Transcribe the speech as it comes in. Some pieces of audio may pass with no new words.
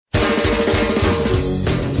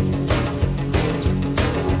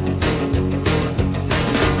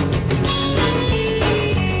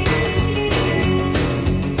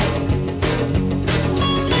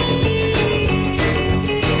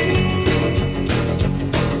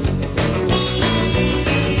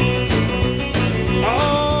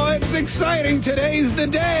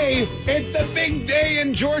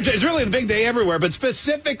Georgia. It's really the big day everywhere, but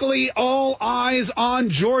specifically all eyes on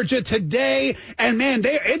Georgia today. And, man,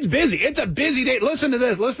 it's busy. It's a busy day. Listen to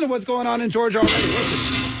this. Listen to what's going on in Georgia already.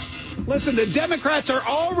 Listen, the Democrats are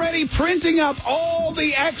already printing up all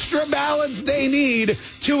the extra ballots they need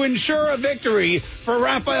to ensure a victory for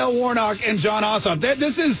Raphael Warnock and Jon Ossoff.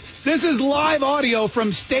 This is live audio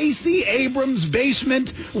from Stacey Abrams' basement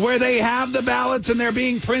where they have the ballots and they're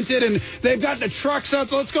being printed, and they've got the trucks up.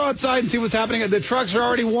 So let's go outside and see what's happening. The trucks are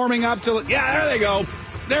already warming up. There they go.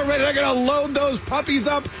 They're ready. They're going to load those puppies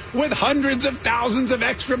up with hundreds of thousands of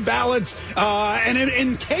extra ballots, and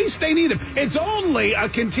in case they need them. It's only a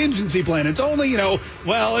contingency plan. It's only,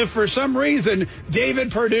 if for some reason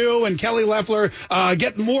David Perdue and Kelly Loeffler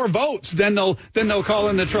get more votes, then they'll call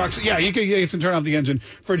in the trucks. Yeah, you can turn off the engine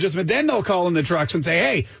for just a minute. Then they'll call in the trucks and say,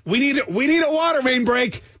 hey, we need a water main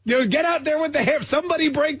break. Get out there with the hair. Somebody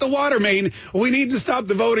break the water main. We need to stop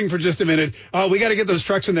the voting for just a minute. We got to get those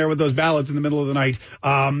trucks in there with those ballots in the middle of the night.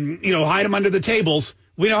 Hide them under the tables.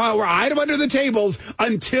 We know how we're hide them under the tables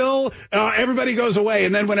until everybody goes away.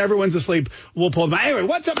 And then when everyone's asleep, we'll pull them out. Anyway,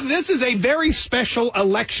 what's up? This is a very special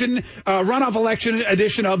runoff election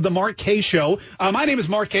edition of the Mark Kaye Show. My name is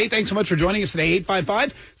Mark Kaye. Thanks so much for joining us today.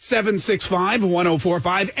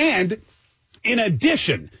 855-765-1045. And in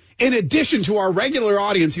addition to our regular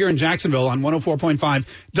audience here in Jacksonville on 104.5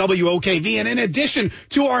 WOKV, and in addition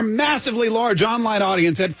to our massively large online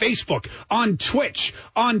audience at Facebook, on Twitch,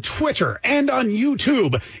 on Twitter, and on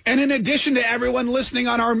YouTube, and in addition to everyone listening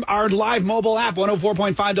on our live mobile app,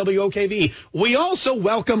 104.5 WOKV, we also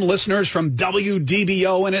welcome listeners from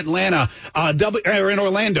WDBO in Atlanta, in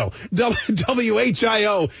Orlando,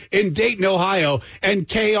 WHIO in Dayton, Ohio, and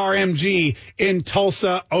KRMG in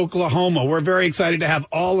Tulsa, Oklahoma. We're very excited to have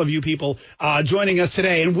all of you people joining us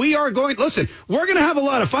today. And we're going to have a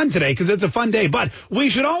lot of fun today because it's a fun day. But we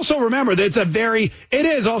should also remember that it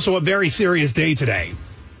is also a very serious day today.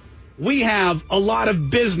 We have a lot of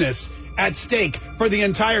business at stake for the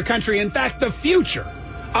entire country. In fact, the future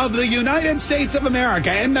of the United States of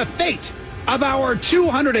America and the fate of our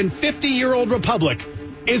 250-year-old republic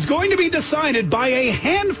is going to be decided by a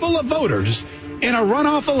handful of voters in a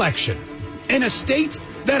runoff election in a state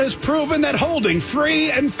that has proven that holding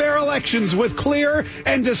free and fair elections with clear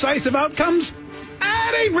and decisive outcomes,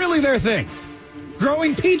 that ain't really their thing.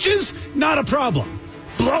 Growing peaches, not a problem.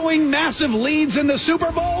 Blowing massive leads in the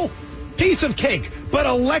Super Bowl, piece of cake. But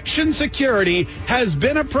election security has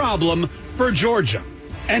been a problem for Georgia.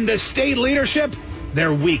 And the state leadership,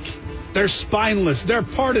 they're weak. They're spineless. They're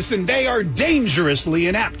partisan. They are dangerously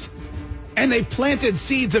inept. And they've planted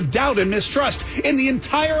seeds of doubt and mistrust in the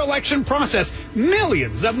entire election process.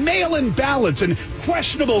 Millions of mail-in ballots and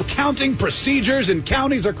questionable counting procedures in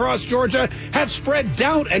counties across Georgia have spread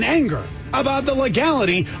doubt and anger about the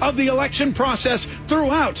legality of the election process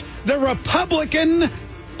throughout the Republican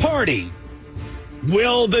Party.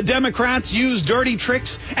 Will the Democrats use dirty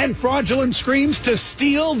tricks and fraudulent screams to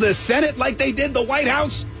steal the Senate like they did the White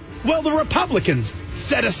House? Will the Republicans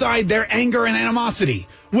set aside their anger and animosity?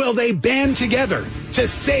 Will they band together to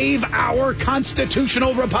save our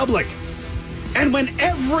constitutional republic? And when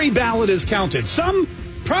every ballot is counted, some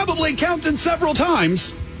probably counted several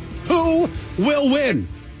times, who will win?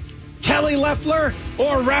 Kelly Loeffler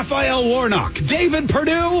or Raphael Warnock? David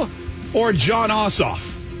Perdue or Jon Ossoff?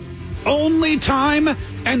 Only time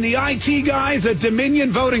and the IT guys at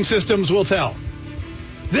Dominion Voting Systems will tell.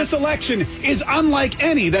 This election is unlike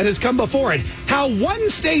any that has come before it. How one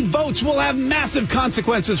state votes will have massive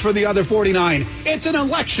consequences for the other 49. It's an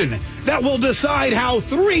election that will decide how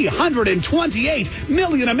 328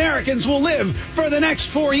 million Americans will live for the next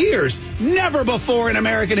 4 years. Never before in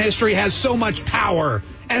American history has so much power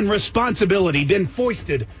and responsibility been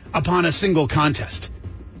foisted upon a single contest.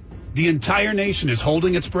 The entire nation is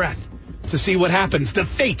holding its breath to see what happens. The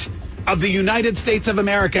fate of the United States of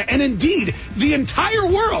America, and indeed the entire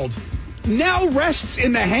world, now rests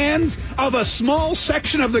in the hands of a small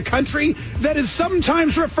section of the country that is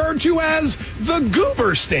sometimes referred to as the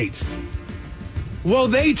Goober State. Will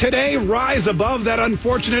they today rise above that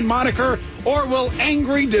unfortunate moniker, or will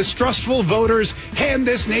angry, distrustful voters hand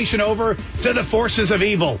this nation over to the forces of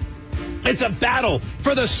evil? It's a battle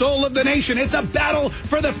for the soul of the nation. It's a battle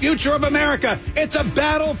for the future of America. It's a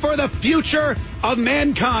battle for the future of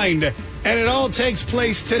mankind. And it all takes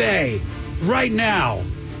place today, right now,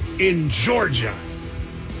 in Georgia.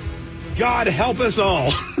 God help us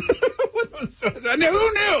all. Who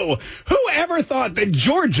knew? Who ever thought that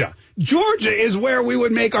Georgia is where we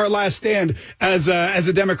would make our last stand as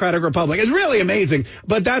a democratic republic? It's really amazing.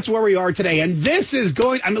 But that's where we are today. And this is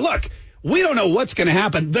look, We don't know what's going to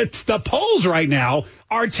happen. The polls right now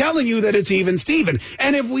are telling you that it's even Steven.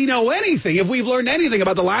 And if we know anything, if we've learned anything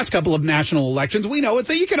about the last couple of national elections, we know it's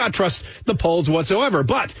that you cannot trust the polls whatsoever.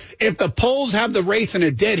 But if the polls have the race in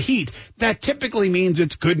a dead heat, that typically means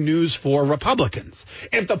it's good news for Republicans.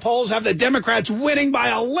 If the polls have the Democrats winning by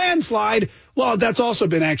a landslide, well, that's also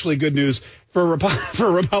been actually good news for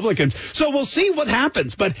Republicans. So we'll see what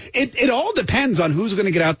happens. But it all depends on who's going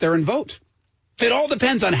to get out there and vote. It all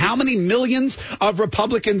depends on how many millions of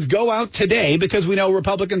Republicans go out today, because we know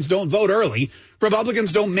Republicans don't vote early.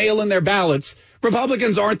 Republicans don't mail in their ballots.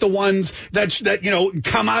 Republicans aren't the ones that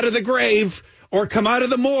come out of the grave or come out of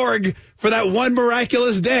the morgue for that one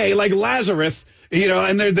miraculous day like Lazarus,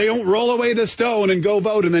 and they don't roll away the stone and go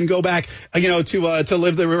vote and then go back, to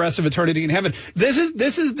live the rest of eternity in heaven. This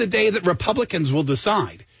is the day that Republicans will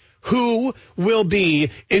decide who will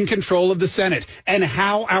be in control of the Senate and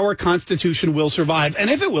how our Constitution will survive. And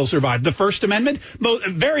if it will survive, the First Amendment,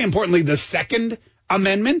 very importantly, the Second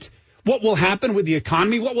Amendment, what will happen with the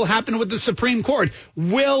economy, what will happen with the Supreme Court?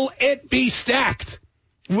 Will it be stacked?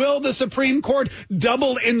 Will the Supreme Court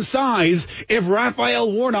double in size if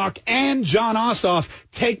Raphael Warnock and John Ossoff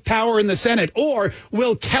take power in the Senate? Or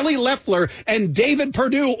will Kelly Loeffler and David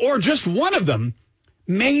Perdue, or just one of them,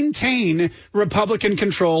 maintain Republican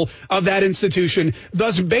control of that institution,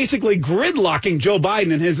 thus basically gridlocking Joe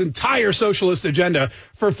Biden and his entire socialist agenda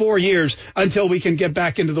for 4 years until we can get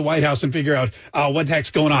back into the White House and figure out what the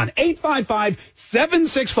heck's going on.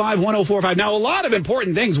 855-765-1045. Now, a lot of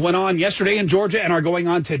important things went on yesterday in Georgia and are going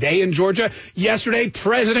on today in Georgia. Yesterday,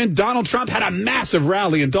 President Donald Trump had a massive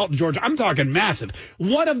rally in Dalton, Georgia. I'm talking massive.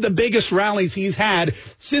 One of the biggest rallies he's had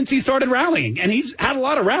since he started rallying, and he's had a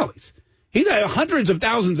lot of rallies. He's had hundreds of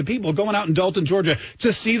thousands of people going out in Dalton, Georgia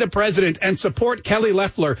to see the president and support Kelly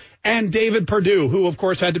Loeffler and David Perdue, who, of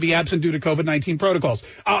course, had to be absent due to COVID-19 protocols.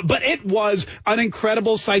 But it was an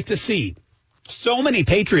incredible sight to see. So many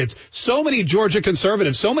patriots, so many Georgia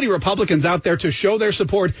conservatives, so many Republicans out there to show their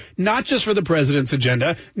support, not just for the president's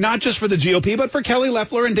agenda, not just for the GOP, but for Kelly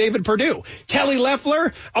Loeffler and David Perdue. Kelly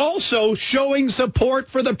Loeffler also showing support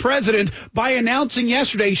for the president by announcing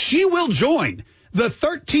yesterday she will join the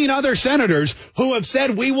 13 other senators who have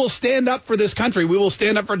said, we will stand up for this country. We will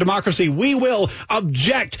stand up for democracy. We will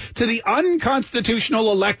object to the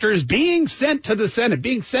unconstitutional electors being sent to the Senate,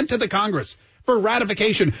 being sent to the Congress for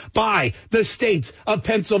ratification by the states of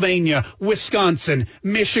Pennsylvania, Wisconsin,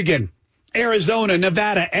 Michigan, Arizona,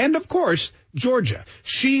 Nevada, and, of course, Georgia.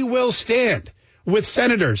 She will stand with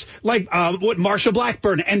senators like Marsha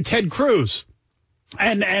Blackburn and Ted Cruz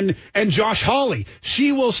and Josh Hawley.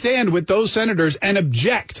 She will stand with those senators and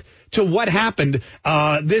object to what happened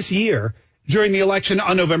this year during the election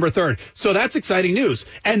on November 3rd. So that's exciting news.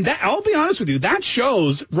 And that, I'll be honest with you, that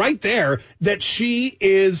shows right there that she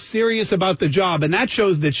is serious about the job. And that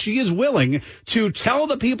shows that she is willing to tell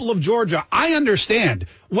the people of Georgia, I understand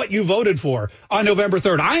what you voted for on November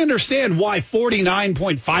 3rd. I understand why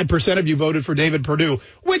 49.5% of you voted for David Perdue,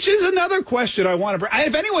 which is another question I want to bring.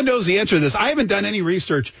 If anyone knows the answer to this, I haven't done any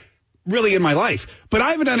research really in my life, but I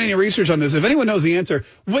haven't done any research on this. If anyone knows the answer,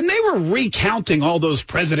 when they were recounting all those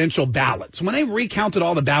presidential ballots, when they recounted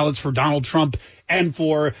all the ballots for Donald Trump and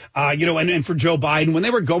for, and for Joe Biden, when they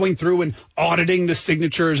were going through and auditing the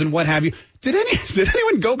signatures and what have you, did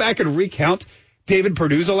anyone go back and recount David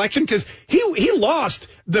Perdue's election? Because he lost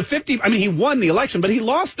the 50. I mean, he won the election, but he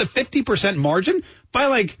lost the 50% margin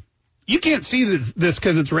by you can't see this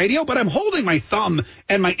because it's radio, but I'm holding my thumb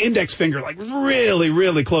and my index finger really,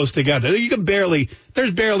 really close together.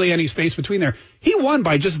 There's barely any space between there. He won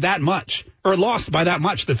by just that much, or lost by that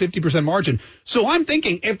much, the 50% margin. So I'm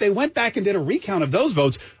thinking if they went back and did a recount of those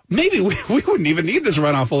votes, maybe we wouldn't even need this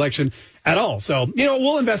runoff election at all. So,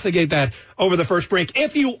 we'll investigate that over the first break.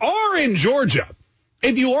 If you are in Georgia,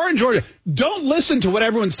 don't listen to what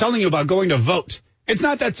everyone's telling you about going to vote. It's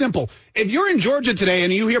not that simple. If you're in Georgia today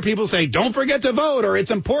and you hear people say, don't forget to vote, or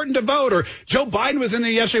it's important to vote, or Joe Biden was in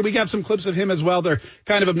there yesterday, we got some clips of him as well. They're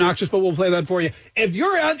kind of obnoxious, but we'll play that for you. If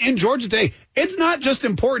you're out in Georgia today, it's not just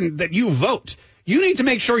important that you vote. You need to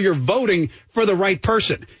make sure you're voting for the right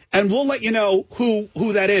person. And we'll let you know who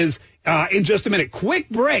that is in just a minute. Quick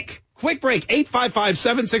break.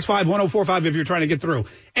 855-765-1045 if you're trying to get through.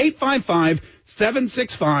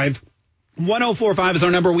 855-765-1045 is our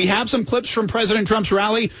number. We have some clips from President Trump's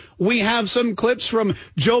rally. We have some clips from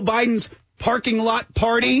Joe Biden's parking lot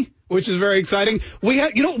party, which is very exciting. We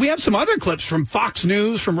have some other clips from Fox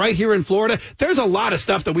News from right here in Florida. There's a lot of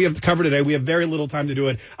stuff that we have to cover today. We have very little time to do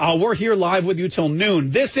it. We're here live with you till noon.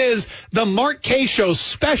 This is the Mark Kaye Show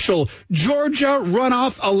special Georgia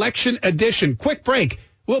runoff election edition. Quick break.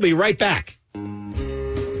 We'll be right back.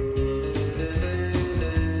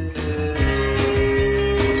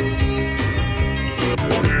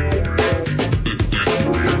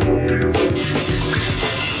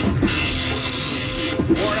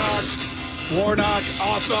 Warnock,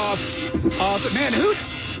 Ossoff. Man,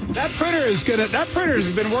 that printer's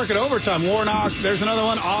been working overtime. Warnock, there's another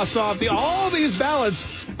one, Ossoff. All these ballots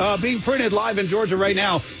being printed live in Georgia right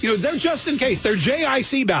now. They're just in case. They're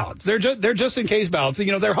JIC ballots. They're just in case ballots.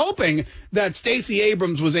 They're hoping that Stacey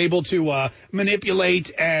Abrams was able to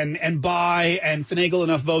manipulate and buy and finagle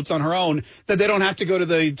enough votes on her own that they don't have to go to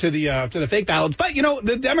the fake ballots. But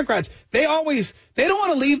the Democrats, they don't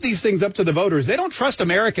want to leave these things up to the voters. They don't trust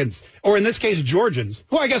Americans, or in this case Georgians,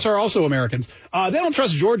 who I guess are also Americans. They don't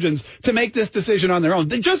trust Georgians to make this decision on their own.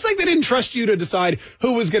 Just like they didn't trust you to decide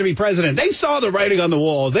who was going to be president. They saw the writing on the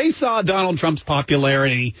wall. They saw Donald Trump's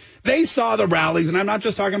popularity. They saw the rallies, and I'm not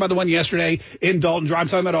just talking about the one yesterday in Dalton. I'm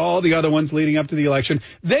talking about all the other ones leading up to the election.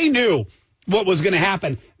 They knew what was going to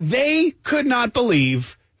happen. They couldn't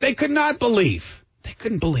believe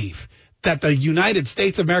that the United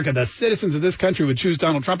States of America, the citizens of this country, would choose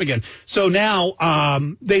Donald Trump again. So now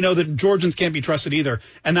they know that Georgians can't be trusted either,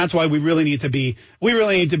 and that's why we really need to be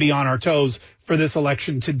on our toes for this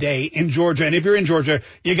election today in Georgia. And if you're in Georgia,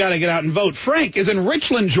 you got to get out and vote. Frank is in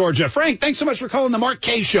Richland, Georgia. Frank, thanks so much for calling the Mark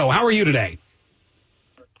Kaye Show. How are you today?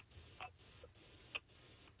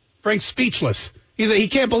 Frank's speechless. He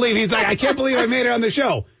can't believe. He's like, I can't believe I made it on the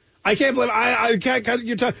show. I can't believe I can't cut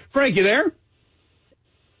your time. Frank, you there?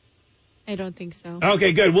 I don't think so.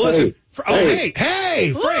 Okay, good. Well, listen.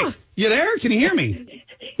 Hey, Frank, you there? Can you hear me?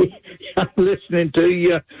 I'm listening to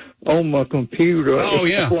you on my computer. Oh,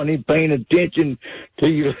 yeah. I wasn't even paying attention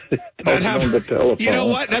to you talking on the telephone. You know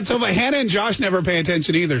what? That's over. Hannah and Josh never pay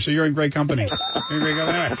attention either, so you're in great company.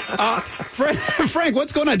 Frank,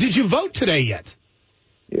 what's going on? Did you vote today yet?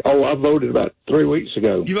 Oh, I voted about 3 weeks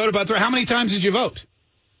ago. You voted about 3. How many times did you vote?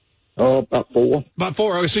 Oh, about 4. About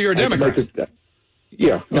 4. Oh, so you're a Democrat.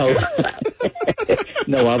 Yeah, no. Okay.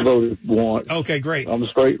 No, I voted once. Okay, great. I'm a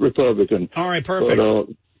straight Republican. All right, perfect. But,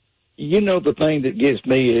 the thing that gets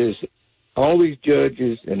me is all these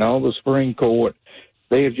judges and all the Supreme Court,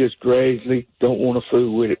 they have just gradually don't want to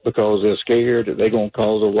fool with it because they're scared that they're going to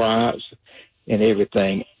cause the riots and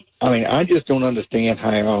everything. I mean, I just don't understand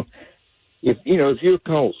how, if you're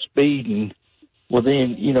caught speeding, well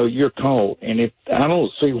then, you're caught. And I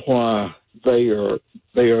don't see why they are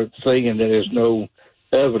saying that there's no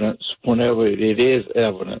evidence whenever it is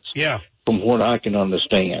evidence. Yeah. From what I can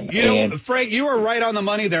understand. Frank, you are right on the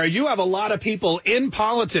money there. You have a lot of people in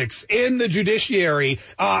politics, in the judiciary,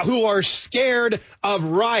 who are scared of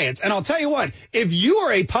riots. And I'll tell you what, if you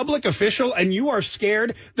are a public official and you are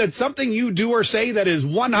scared that something you do or say that is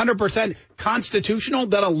 100% constitutional,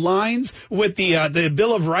 that aligns with the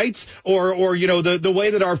Bill of Rights or the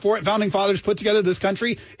way that our founding fathers put together this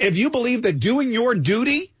country, if you believe that doing your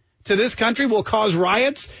duty to this country will cause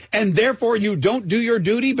riots, and therefore you don't do your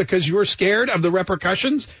duty because you're scared of the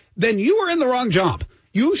repercussions, then you are in the wrong job.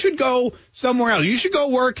 You should go somewhere else. You should go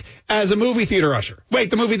work as a movie theater usher.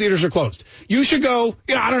 Wait, the movie theaters are closed. You should go,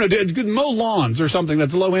 I don't know, mow lawns or something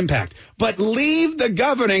that's low impact. But leave the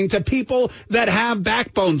governing to people that have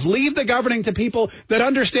backbones. Leave the governing to people that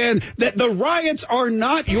understand that the riots are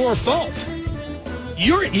not your fault.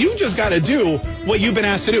 You just got to do what you've been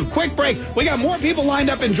asked to do. Quick break. We got more people lined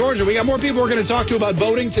up in Georgia. We got more people we're going to talk to about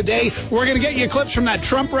voting today. We're going to get you clips from that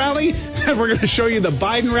Trump rally. We're going to show you the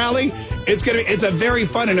Biden rally. It's a very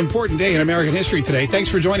fun and important day in American history today. Thanks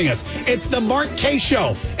for joining us. It's the Mark Kaye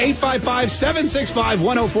Show.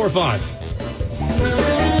 855-765-1045.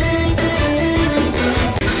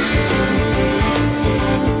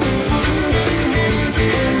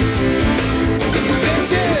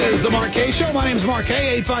 Mark Kaye Show. My name's Mark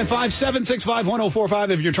Kaye.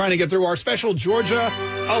 855-765-1045 if you're trying to get through our special Georgia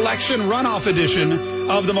election runoff edition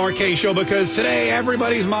of the Mark Kaye Show, because today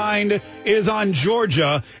everybody's mind is on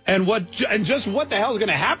Georgia and just what the hell is going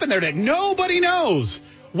to happen there today. Nobody knows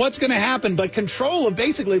what's going to happen, but control of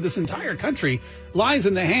basically this entire country lies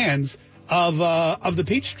in the hands of the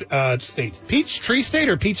Peach State. Peachtree State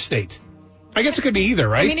or Peach State? I guess it could be either,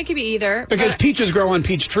 right? I mean, it could be either. Because peaches grow on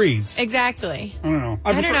peach trees. Exactly. I don't know.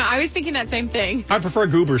 I don't know. I was thinking that same thing. I prefer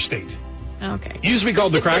Goober State. Okay. It used to be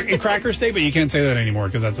called the Cracker State, but you can't say that anymore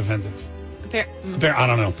because that's offensive. I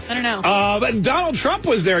don't know. But Donald Trump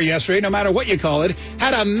was there yesterday, no matter what you call it,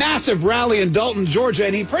 had a massive rally in Dalton, Georgia,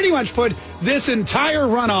 and he pretty much put this entire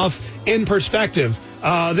runoff in perspective.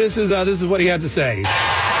 This is what he had to say.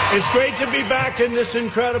 It's great to be back in this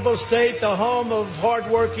incredible state, the home of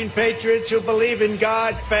hardworking patriots who believe in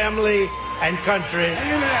God, family, and country.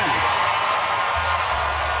 Amen.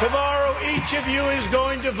 Tomorrow, each of you is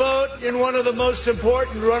going to vote in one of the most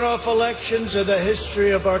important runoff elections in the history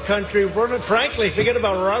of our country. Frankly, forget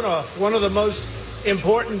about runoff, one of the most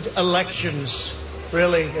important elections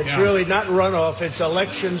really. It's really not runoff. It's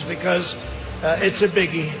elections because it's a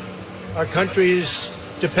biggie. Our country is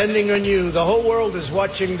depending on you. The whole world is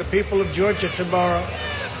watching the people of Georgia tomorrow.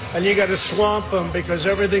 And you got to swamp them because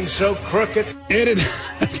everything's so crooked. He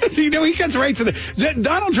gets right to the.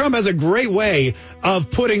 Donald Trump has a great way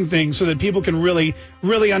of putting things so that people can really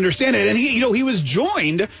understand it. And he was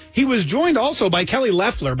joined also by Kelly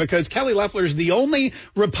Loeffler, because Kelly Loeffler is the only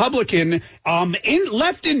Republican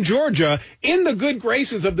left in Georgia in the good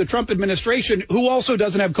graces of the Trump administration who also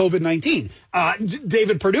doesn't have COVID-19.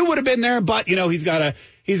 David Perdue would have been there, but he's got to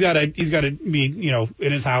be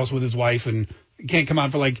in his house with his wife and can't come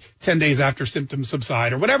out for like 10 days after symptoms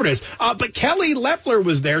subside or whatever it is. But Kelly Loeffler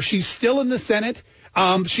was there. She's still in the Senate.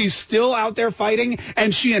 She's still out there fighting,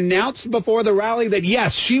 and she announced before the rally that,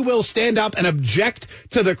 yes, she will stand up and object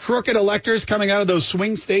to the crooked electors coming out of those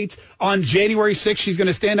swing states on January 6th. She's going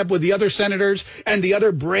to stand up with the other senators and the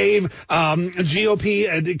other brave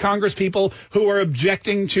GOP Congress people who are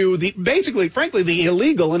objecting to frankly, the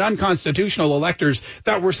illegal and unconstitutional electors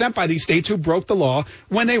that were sent by these states who broke the law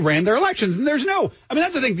when they ran their elections. And that's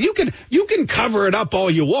the thing. You can cover it up all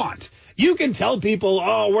you want. You can tell people,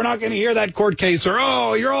 oh, we're not going to hear that court case, or,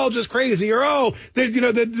 oh, you're all just crazy, or, oh,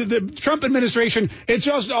 the Trump administration, it's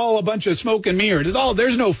just all a bunch of smoke and mirrors.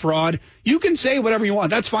 There's no fraud. You can say whatever you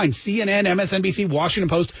want. That's fine. CNN, MSNBC, Washington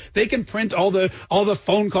Post, they can print all the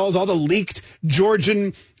phone calls, all the leaked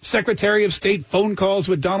Georgian Secretary of State phone calls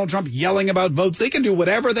with Donald Trump yelling about votes. They can do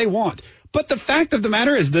whatever they want. But the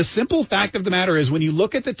simple fact of the matter is, when you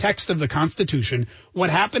look at the text of the Constitution, what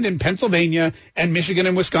happened in Pennsylvania and Michigan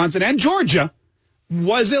and Wisconsin and Georgia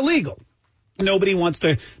was illegal. Nobody wants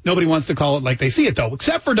to call it like they see it, though,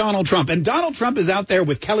 except for Donald Trump. And Donald Trump is out there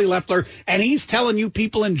with Kelly Loeffler, and he's telling you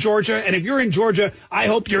people in Georgia, and if you're in Georgia, I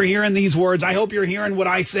hope you're hearing these words. I hope you're hearing what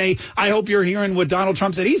I say. I hope you're hearing what Donald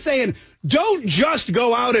Trump said. He's saying, don't just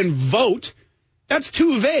go out and vote. That's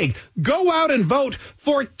too vague. Go out and vote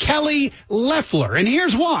for Kelly Loeffler. And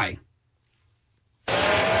here's why.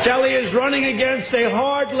 Kelly is running against a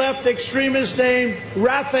hard left extremist named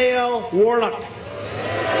Raphael Warnock.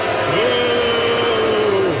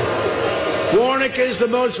 Warnock is the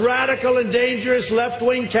most radical and dangerous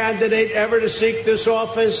left-wing candidate ever to seek this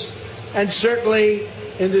office, and certainly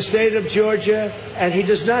in the state of Georgia, and he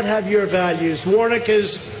does not have your values. Warnock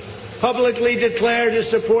has publicly declared his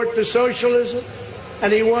support for socialism,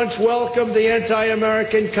 and he once welcomed the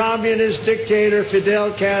anti-American communist dictator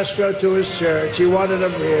Fidel Castro to his church. He wanted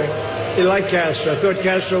him here. He liked Castro. I thought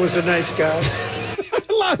Castro was a nice guy.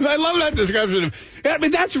 I love that description.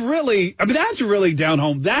 That's really down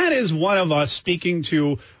home. That is one of us speaking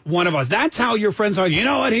to one of us. That's how your friends are. You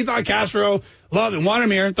know what? He thought Castro loved him. Want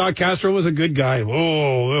him here. Thought Castro was a good guy.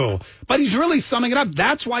 Whoa. But he's really summing it up.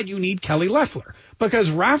 That's why you need Kelly Loeffler. Because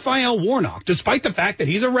Raphael Warnock, despite the fact that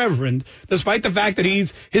he's a reverend, despite the fact that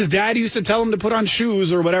his dad used to tell him to put on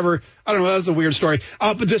shoes or whatever, I don't know, that's a weird story.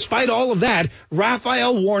 But despite all of that,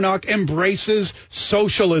 Raphael Warnock embraces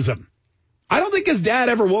socialism. I don't think his dad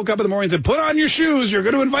ever woke up in the morning and said, put on your shoes. You're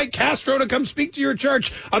going to invite Castro to come speak to your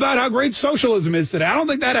church about how great socialism is today. I don't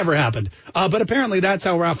think that ever happened. But apparently that's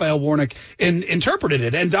how Raphael Warnock interpreted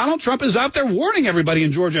it. And Donald Trump is out there warning everybody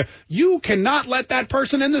in Georgia, you cannot let that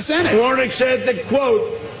person in the Senate. Warnock said that,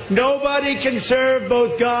 quote, nobody can serve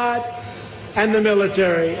both God and the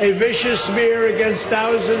military. A vicious smear against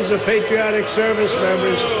thousands of patriotic service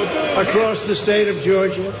members across the state of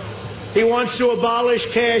Georgia. He wants to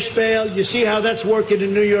abolish cash bail. You see how that's working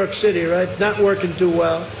in New York City, right? Not working too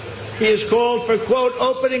well. He has called for, quote,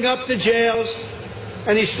 opening up the jails.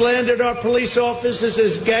 And he slandered our police officers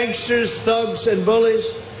as gangsters, thugs, and bullies.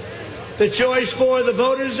 The choice for the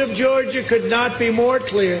voters of Georgia could not be more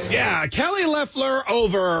clear. Yeah, Kelly Loeffler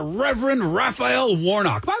over Reverend Raphael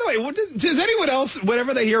Warnock. By the way, does anyone else,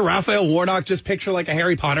 whenever they hear Raphael Warnock, just picture like a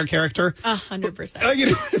Harry Potter character?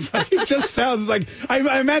 100%. It just sounds like,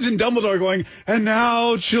 I imagine Dumbledore going, and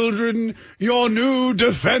now, children, your new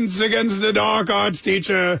defense against the dark arts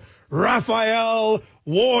teacher, Raphael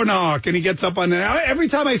Warnock. And he gets up on it. Every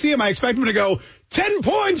time I see him, I expect him to go, 10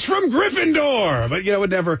 points from Gryffindor. But,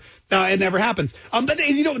 it never happens. But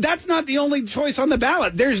that's not the only choice on the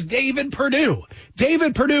ballot. There's David Perdue.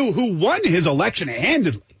 David Perdue, who won his election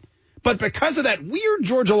handedly. But because of that weird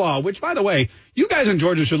Georgia law, which, by the way, you guys in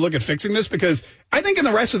Georgia should look at fixing this, because I think in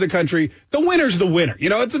the rest of the country, the winner's the winner.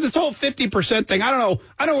 It's this whole 50% thing. I don't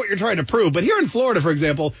know what you're trying to prove. But here in Florida, for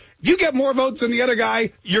example, you get more votes than the other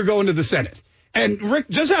guy, you're going to the Senate. And Rick,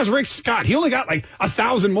 just as Rick Scott, he only got like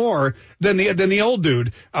 1,000 more than the old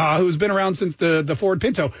dude who's been around since the Ford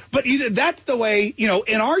Pinto. But that's the way,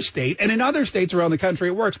 in our state and in other states around the country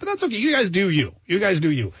it works. But that's okay. You guys do you. You guys do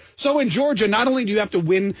you. So in Georgia, not only do you have to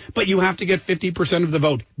win, but you have to get 50% of the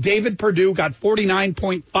vote. David Perdue got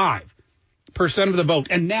 49.5% of the vote.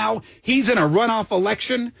 And now he's in a runoff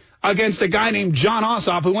election against a guy named Jon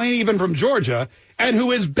Ossoff, who ain't even from Georgia, and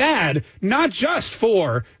who is bad, not just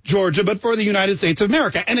for Georgia, but for the United States of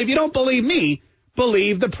America. And if you don't believe me,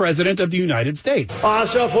 believe the President of the United States.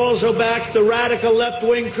 Ossoff also backed the radical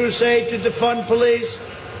left-wing crusade to defund police.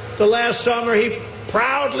 The last summer, he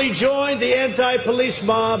proudly joined the anti-police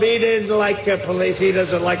mob. He didn't like the police. He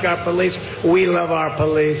doesn't like our police. We love our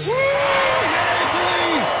police. Woo!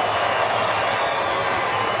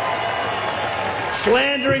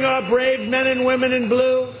 Slandering our brave men and women in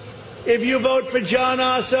blue. If you vote for Jon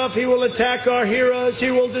Ossoff, he will attack our heroes,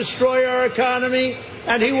 he will destroy our economy,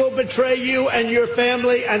 and he will betray you and your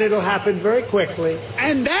family, and it'll happen very quickly.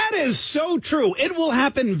 And that is so true. It will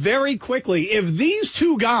happen very quickly. If these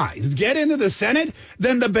two guys get into the Senate,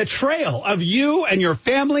 then the betrayal of you and your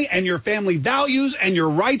family values and your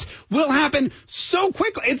rights will happen so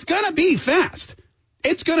quickly. It's going to be fast.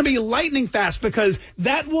 It's going to be lightning fast, because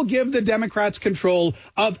that will give the Democrats control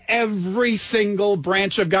of every single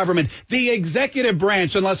branch of government. The executive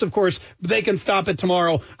branch, unless, of course, they can stop it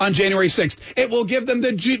tomorrow on January 6th. It will give them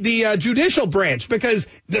the judicial branch, because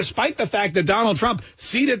despite the fact that Donald Trump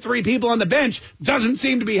seated 3 people on the bench, doesn't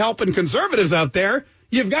seem to be helping conservatives out there.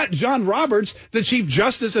 You've got John Roberts, the Chief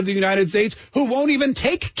Justice of the United States, who won't even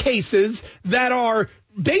take cases that are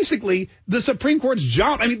basically the Supreme Court's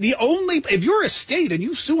job. I mean, if you're a state and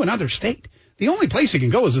you sue another state, the only place you can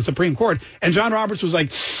go is the Supreme Court. And John Roberts was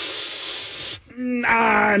like,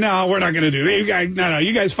 no, we're not going to do it.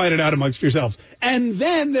 You guys fight it out amongst yourselves. And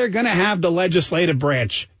then they're going to have the legislative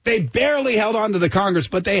branch. They barely held on to the Congress,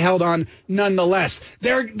 but they held on nonetheless.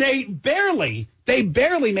 They barely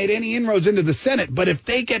made any inroads into the Senate, but if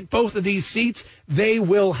they get both of these seats, they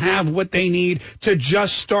will have what they need to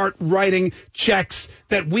just start writing checks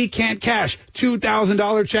that we can't cash.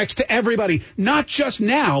 $2,000 checks to everybody, not just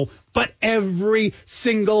now, but every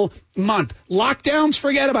single month. Lockdowns,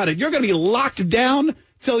 forget about it. You're going to be locked down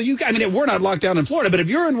till we're not locked down in Florida, but if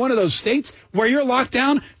you're in one of those states where you're locked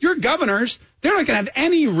down, your governors, they're not going to have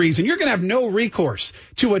any reason. You're going to have no recourse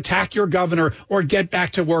to attack your governor or get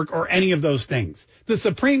back to work or any of those things. The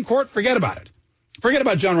Supreme Court, forget about it. Forget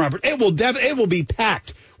about John Roberts. It will be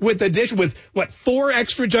packed with 4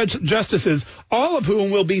 extra justices, all of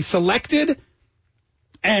whom will be selected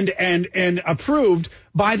and approved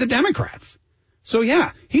by the Democrats. So,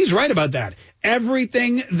 yeah, he's right about that.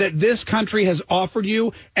 Everything that this country has offered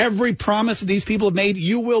you, every promise that these people have made,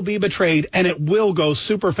 you will be betrayed, and it will go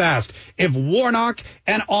super fast if Warnock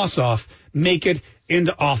and Ossoff make it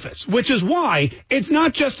into office, which is why it's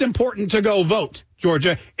not just important to go vote,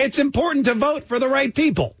 Georgia. It's important to vote for the right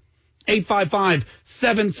people.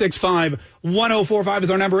 855-765-1045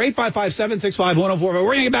 is our number. 855-765-1045. We're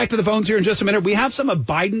going to get back to the phones here in just a minute. We have some of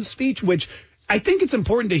Biden's speech, which I think it's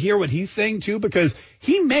important to hear what he's saying, too, because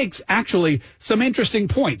he makes actually some interesting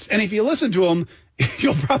points. And if you listen to him,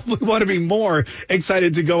 you'll probably want to be more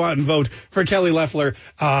excited to go out and vote for Kelly Loeffler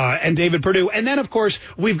and David Perdue. And then, of course,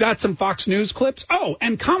 we've got some Fox News clips. Oh,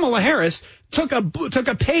 and Kamala Harris took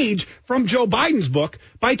a page from Joe Biden's book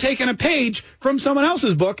by taking a page from someone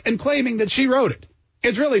else's book and claiming that she wrote it.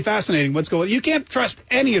 It's really fascinating what's going on. You can't trust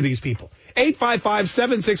any of these people.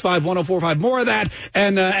 855-765-1045. More of that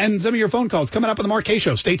and some of your phone calls coming up on the Mark Kaye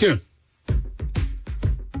Show. Stay tuned.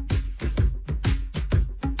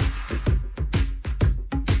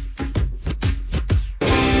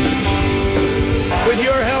 With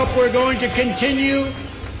your help, we're going to continue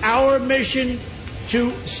our mission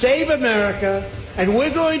to save America, and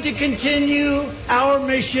we're going to continue our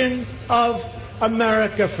mission of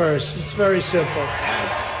America first. It's very simple.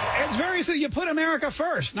 It's very simple. You put America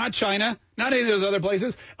first, not China, not any of those other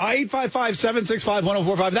places.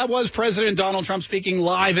 855-765-1045. That was President Donald Trump speaking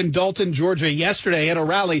live in Dalton, Georgia yesterday at a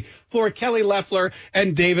rally for Kelly Loeffler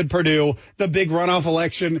and David Perdue. The big runoff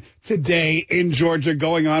election today in Georgia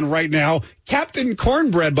going on right now. Captain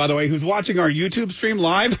Cornbread, by the way, who's watching our YouTube stream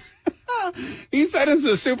live, he sent us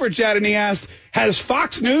a super chat and he asked, has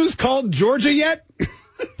Fox News called Georgia yet?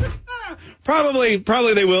 Probably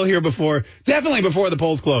they will here definitely before the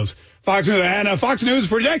polls close. Fox News and a Fox News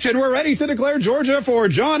projection. We're ready to declare Georgia for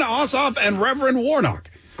Jon Ossoff and Reverend Warnock.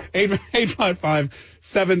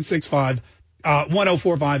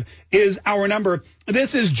 855-765-1045 is our number.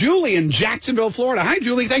 This is Julie in Jacksonville, Florida. Hi,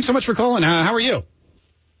 Julie. Thanks so much for calling. How are you?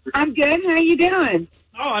 I'm good. How you doing?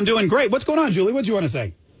 Oh, I'm doing great. What's going on, Julie? What do you want to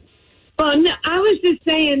say? Well, no, I was just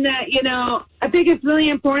saying that, I think it's really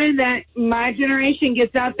important that my generation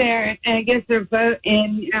gets out there and gets their vote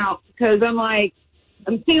in out, because I'm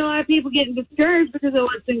seeing a lot of people getting discouraged because of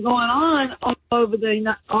what's been going on all over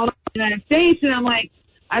the United States. And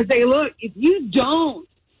I say, look, if you don't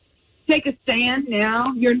take a stand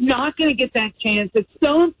now, you're not going to get that chance. It's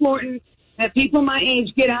so important that people my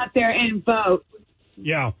age get out there and vote.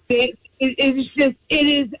 Yeah. It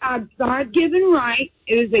is a God-given right.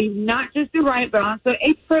 It is not just a right, but also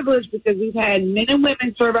a privilege, because we've had men and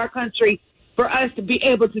women serve our country for us to be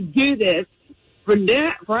able to do this.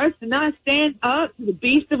 For us to not stand up to the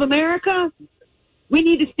beast of America, we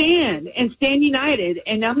need to stand and stand united.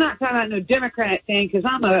 And I'm not talking about no Democrat thing, because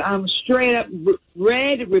I'm a straight up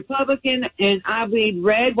red Republican, and I bleed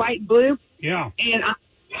red, white, and blue. Yeah. And I'm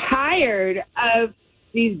tired of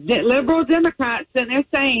these liberal Democrats, and they're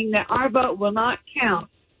saying that our vote will not count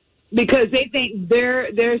because they think their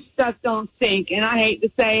stuff don't stink. And I hate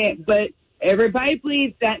to say it, but everybody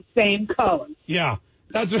bleeds that same color. Yeah.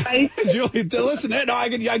 That's right. Julie, listen, no, I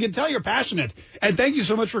can tell you're passionate, and thank you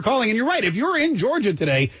so much for calling. And you're right. If you're in Georgia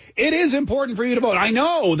today, it is important for you to vote. I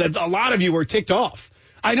know that a lot of you were ticked off.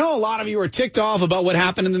 I know a lot of you are ticked off about what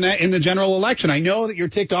happened in the general election. I know that you're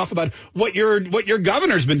ticked off about what your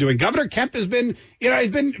governor's been doing. Governor Kemp has been,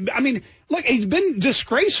 he's been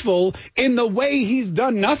disgraceful in the way he's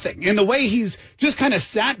done nothing, in the way he's just kind of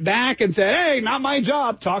sat back and said, hey, not my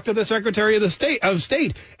job. Talk to the Secretary of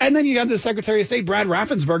State. And then you got the Secretary of State, Brad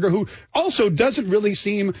Raffensperger, who also doesn't really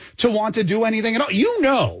seem to want to do anything at all. You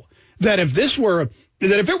know that if it were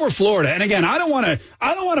Florida, and again, I don't want to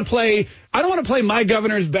play my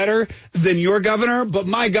governor's better than your governor, but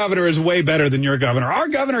my governor is way better than your governor. Our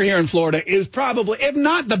governor here in Florida is probably, if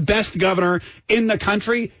not the best governor in the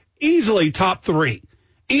country, easily top 3.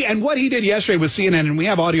 And what he did yesterday with CNN, and we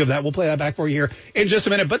have audio of that. We'll play that back for you here in just a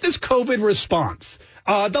minute. But this COVID response,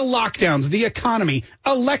 the lockdowns, the economy,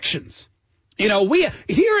 elections, we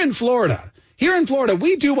here in Florida,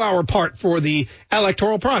 we do our part for the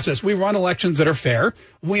electoral process. We run elections that are fair.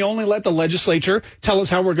 We only let the legislature tell us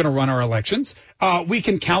how we're going to run our elections. We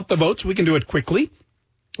can count the votes. We can do it quickly.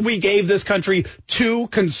 We gave this country 2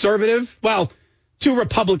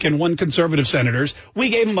 Republican, 1 conservative senators. We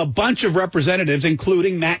gave them a bunch of representatives,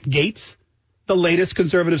 including Matt Gaetz, the latest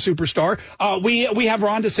conservative superstar. We have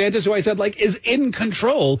Ron DeSantis, who I said is in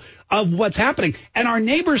control of what's happening. And our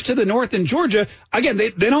neighbors to the north in Georgia, again,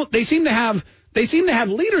 they seem to have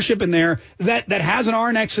leadership in there that has an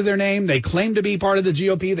R next to their name. They claim to be part of the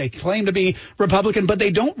GOP. They claim to be Republican, but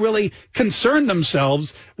they don't really concern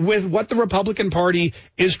themselves with what the Republican Party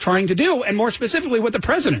is trying to do, and more specifically what the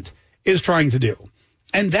president is trying to do.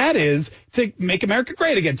 And that is to make America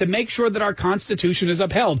great again, to make sure that our Constitution is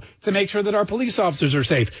upheld, to make sure that our police officers are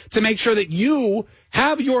safe, to make sure that you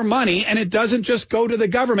have your money and it doesn't just go to the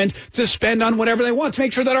government to spend on whatever they want, to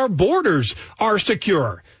make sure that our borders are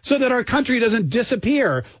secure, so that our country doesn't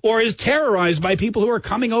disappear or is terrorized by people who are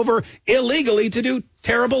coming over illegally to do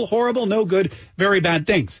terrible, horrible, no good, very bad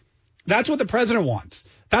things. That's what the president wants.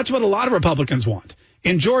 That's what a lot of Republicans want.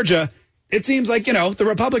 In Georgia, it seems like, the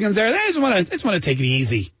Republicans there, they just want to take it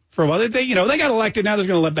easy for a while. They got elected. Now they're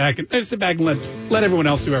going to sit back and let everyone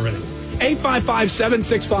else do everything.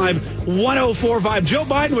 855-765-1045. Joe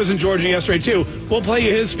Biden was in Georgia yesterday, too. We'll play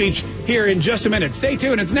you his speech here in just a minute. Stay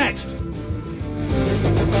tuned. It's next.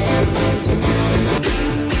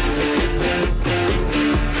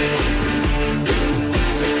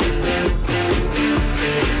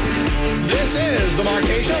 This is the Mark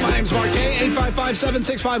K Show. My name's Mark K.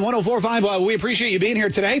 855-765-1045. We appreciate you being here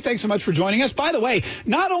today. Thanks so much for joining us. By the way,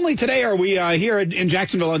 not only today are we here in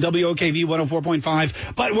Jacksonville on WOKV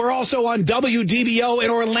 104.5, but we're also on WDBO in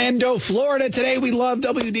Orlando, Florida. Today we love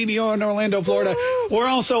WDBO in Orlando, Florida. We're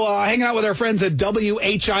also hanging out with our friends at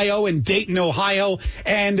WHIO in Dayton, Ohio,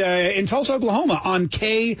 and in Tulsa, Oklahoma on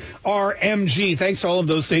KRMG. Thanks to all of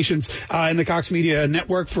those stations in the Cox Media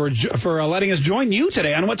Network for letting us join you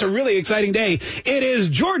today on what's a really exciting day. It is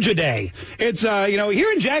Georgia Day. It's,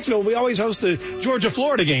 here in Jacksonville, we always host the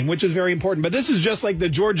Georgia-Florida game, which is very important. But this is just like the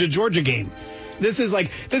Georgia-Georgia game. This is like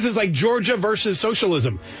Georgia versus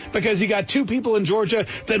socialism, because you got 2 people in Georgia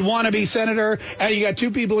that want to be senator, and you got 2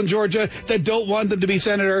 people in Georgia that don't want them to be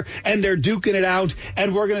senator, and they're duking it out,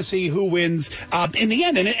 and we're going to see who wins in the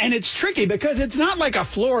end. And it's tricky because it's not like a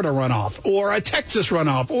Florida runoff or a Texas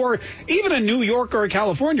runoff or even a New York or a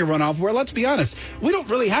California runoff, where, let's be honest, we don't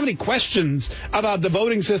really have any questions about the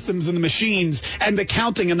voting systems and the machines and the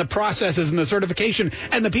counting and the processes and the certification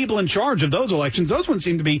and the people in charge of those elections. Those ones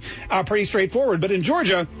seem to be pretty straightforward. But in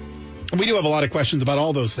Georgia, We do have a lot of questions about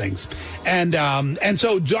all those things. And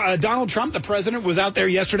so Donald Trump, the president, was out there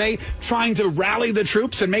yesterday trying to rally the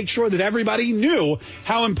troops and make sure that everybody knew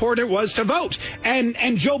how important it was to vote.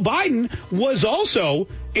 And Joe Biden was also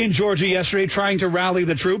in Georgia yesterday trying to rally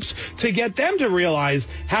the troops to get them to realize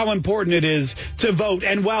how important it is to vote.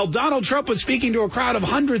 And while Donald Trump was speaking to a crowd of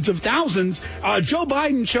hundreds of thousands, Joe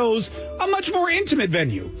Biden chose a much more intimate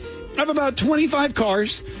venue of about 25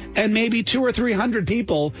 cars and maybe 200 or 300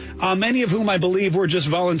 people, many of whom I believe were just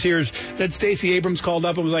volunteers that Stacey Abrams called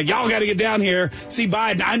up and was like, y'all got to get down here, see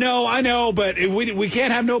Biden. I know, but we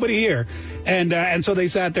can't have nobody here. And so they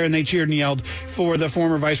sat there and they cheered and yelled for the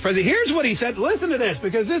former vice president. Here's what he said. Listen to this,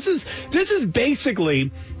 because this is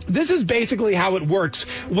basically how it works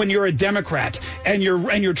when you're a Democrat and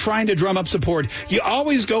you're trying to drum up support. You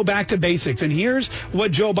always go back to basics. And here's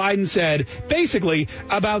what Joe Biden said basically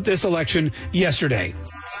about this election yesterday.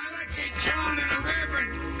 John and the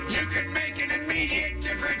Reverend, you can make an immediate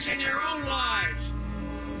difference in your own lives,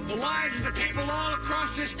 the lives of the people all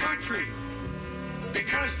across this country,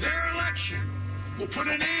 because their election will put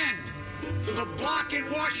an end to the block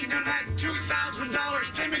in Washington, that $2,000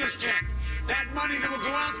 stimulus check, that money that will go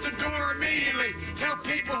out the door immediately, tell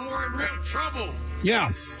people who are in real trouble.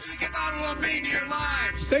 Yeah. Think about what it'll mean to your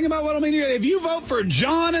lives. Think about what it'll mean to you. If you vote for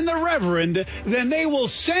John and the Reverend, then they will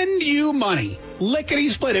send you money.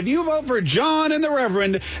 Lickety split. If you vote for John and the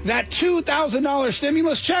Reverend, that $2,000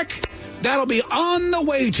 stimulus check, that'll be on the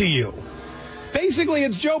way to you. Basically,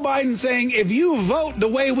 it's Joe Biden saying, if you vote the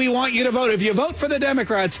way we want you to vote, if you vote for the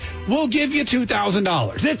Democrats, we'll give you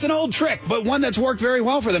 $2,000. It's an old trick, but one that's worked very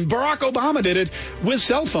well for them. Barack Obama did it with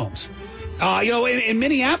cell phones. In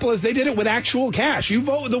Minneapolis, they did it with actual cash. You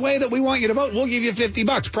vote the way that we want you to vote, we'll give you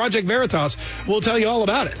 $50. Project Veritas will tell you all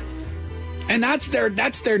about it. And that's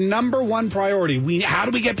their number one priority. How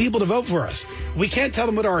do we get people to vote for us? We can't tell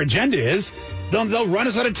them what our agenda is. They'll run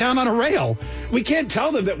us out of town on a rail. We can't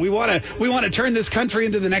tell them that we want to turn this country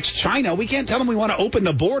into the next China. We can't tell them we want to open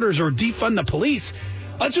the borders or defund the police.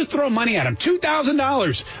 Let's just throw money at them.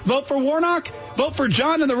 $2,000. Vote for Warnock. Vote for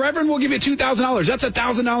John and the Reverend. We'll give you $2,000. That's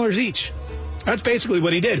 $1,000 each. That's basically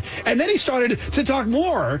what he did. And then he started to talk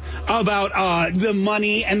more about the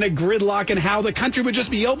money and the gridlock and how the country would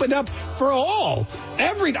just be opened up for all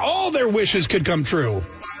their wishes could come true.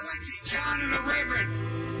 John and the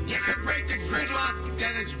Reverend, you can break the gridlock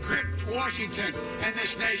that has gripped Washington and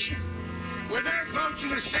this nation. With their votes in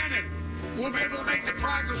the Senate, we'll be able to make the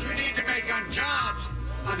progress we need to make on jobs,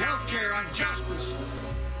 on health care, on justice,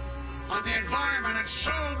 on the environment, and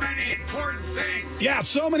so many important things. Yeah,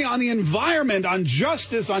 so many on the environment, on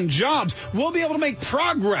justice, on jobs. We'll be able to make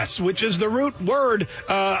progress, which is the root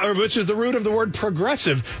of the word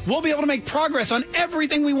progressive. We'll be able to make progress on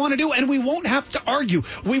everything we want to do, and we won't have to argue.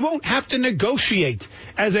 We won't have to negotiate,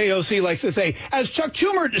 as AOC likes to say. As Chuck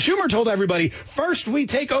Schumer told everybody, first we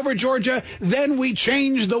take over Georgia, then we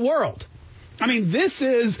change the world. I mean, this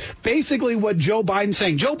is basically what Joe Biden's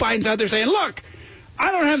saying. Joe Biden's out there saying, look,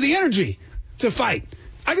 I don't have the energy to fight.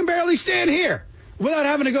 I can barely stand here without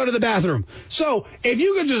having to go to the bathroom. So if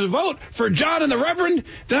you could just vote for John and the Reverend,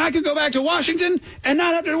 then I could go back to Washington and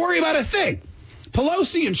not have to worry about a thing.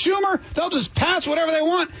 Pelosi and Schumer, they'll just pass whatever they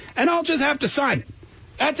want, and I'll just have to sign it.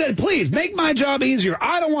 That's it. Please make my job easier.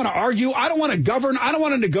 I don't want to argue. I don't want to govern. I don't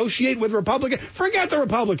want to negotiate with Republicans. Forget the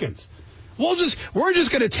Republicans. We're just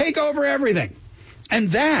going to take over everything. And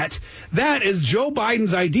that is Joe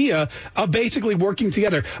Biden's idea of basically working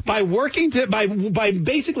together by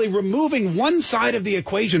basically removing one side of the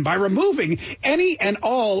equation, by removing any and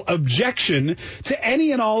all objection to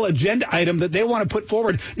any and all agenda item that they want to put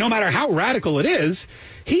forward, no matter how radical it is.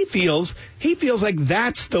 He feels like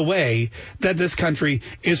that's the way that this country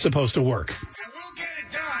is supposed to work. And we'll get it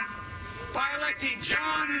done by electing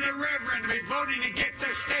John and the Reverend to be voting to get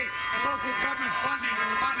their state and local government funding and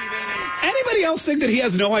the money they need. Anybody else think that he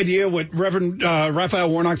has no idea what Reverend Raphael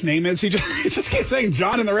Warnock's name is? He just keeps saying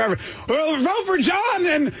John and the Reverend. Well, vote for John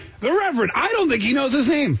and the Reverend. I don't think he knows his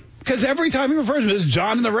name, because every time he refers to him as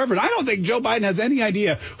John and the Reverend. I don't think Joe Biden has any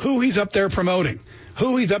idea who he's up there promoting.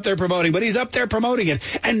 But he's up there promoting it.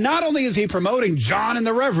 And not only is he promoting John and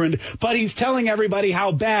the Reverend, but he's telling everybody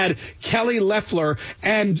how bad Kelly Loeffler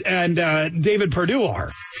and David Perdue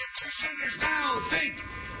are. Two senators now think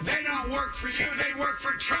they don't work for you, they work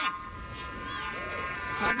for Trump.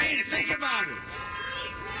 I mean, think about it.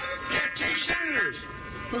 You have two senators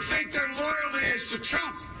who think their loyalty is to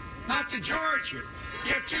Trump, not to Georgia.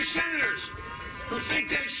 You have two senators who think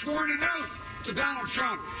they've sworn an oath to Donald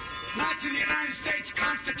Trump. not to the United States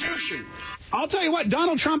Constitution. I'll tell you what,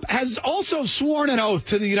 Donald Trump has also sworn an oath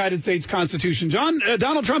to the United States Constitution.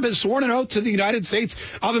 Donald Trump has sworn an oath to the United States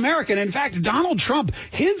of America. And in fact, Donald Trump,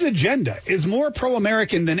 his agenda is more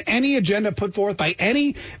pro-American than any agenda put forth by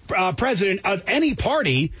any president of any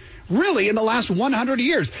party, really, in the last 100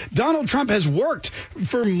 years. Donald Trump has worked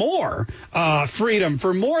for more freedom,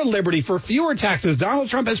 for more liberty, for fewer taxes. Donald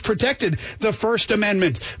Trump has protected the First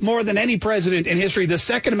Amendment more than any president in history. The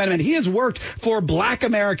Second Amendment. He has worked for black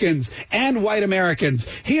Americans and white Americans.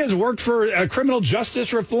 He has worked for criminal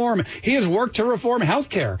justice reform. He has worked to reform health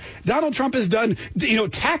care. Donald Trump has done,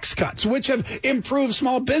 tax cuts, which have improved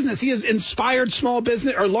small business. He has inspired small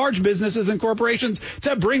business or large businesses and corporations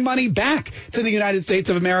to bring money back to the United States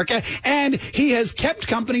of America. And he has kept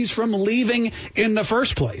companies from leaving in the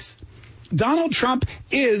first place. Donald Trump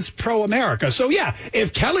is pro-America. So, yeah,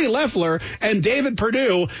 if Kelly Loeffler and David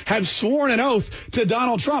Perdue have sworn an oath to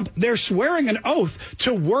Donald Trump, they're swearing an oath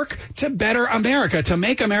to work to better America, to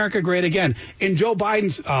make America great again. In Joe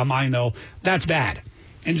Biden's mind, though, that's bad.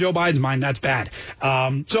 In Joe Biden's mind, that's bad.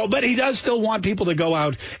 But he does still want people to go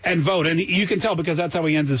out and vote. And you can tell because that's how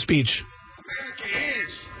he ends his speech. America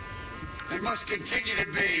is and must continue to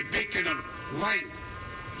be a beacon of light,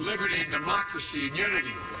 liberty, and democracy and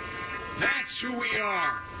unity. That's who we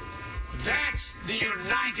are. That's the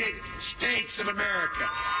United States of America.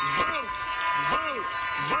 Vote, vote,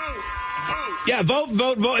 vote, vote. Yeah, vote,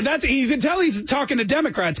 vote, vote. You can tell he's talking to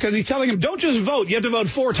Democrats because he's telling them, don't just vote. You have to vote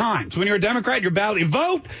 4 times. When you're a Democrat, your ballot, you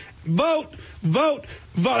vote, vote, vote,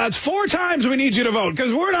 vote. That's 4 times we need you to vote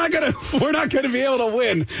because we're not gonna be able to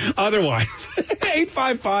win otherwise.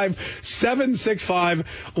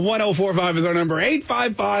 855-765-1045 is our number.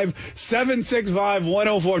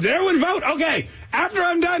 855-765-1045. Did everyone vote? Okay. After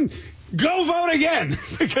I'm done, go vote again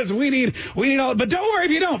because we need all. But don't worry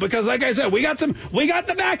if you don't, because like I said, we got the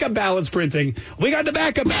backup ballots printing. We got the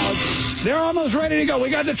backup ballots. They're almost ready to go. We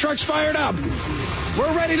got the trucks fired up.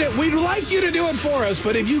 We're ready to. We'd like you to do it for us,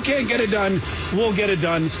 but if you can't get it done, we'll get it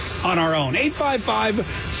done on our own.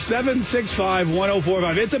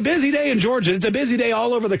 855-765-1045. It's a busy day in Georgia. It's a busy day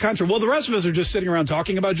all over the country. Well, the rest of us are just sitting around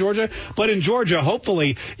talking about Georgia, but in Georgia,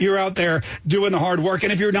 hopefully you're out there doing the hard work.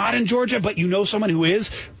 And if you're not in Georgia, but you know someone who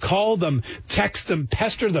is, call them, text them,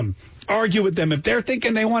 pester them. Argue with them. If they're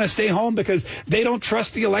thinking they want to stay home because they don't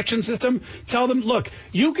trust the election system, tell them, look,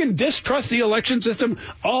 you can distrust the election system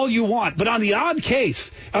all you want, but on the odd chance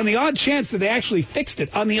that they actually fixed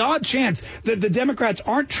it, on the odd chance that the Democrats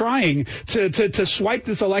aren't trying to swipe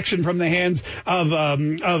this election from the hands of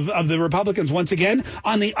the Republicans once again,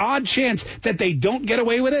 on the odd chance that they don't get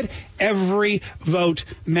away with it, every vote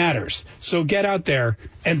matters. So get out there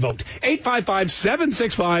and vote.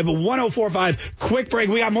 855-765-1045. Quick break.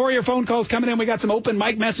 We got more of your phone calls coming in. We got some open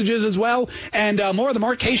mic messages as well. And more of the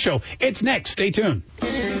Mark Kaye Show. It's next. Stay tuned.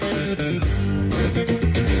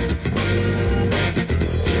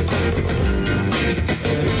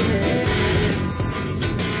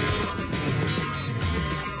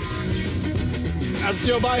 That's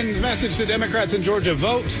Joe Biden's message to Democrats in Georgia.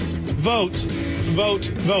 Vote, vote, vote,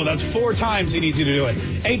 vote. That's 4 times he needs you to do it.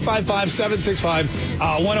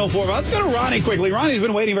 855-765-1045. Let's go to Ronnie quickly. Ronnie's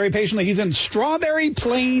been waiting very patiently. He's in Strawberry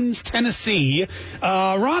Plains, Tennessee.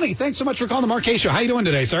 Ronnie, thanks so much for calling the Mark Kaye Show. How you doing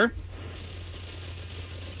today, sir?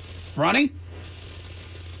 Ronnie?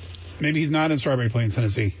 Maybe he's not in Strawberry Plains,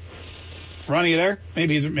 Tennessee. Ronnie, you there?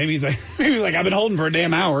 Maybe he's like I've been holding for a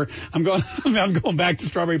damn hour. I'm going back to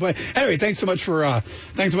Strawberry Plains. Anyway, thanks so much for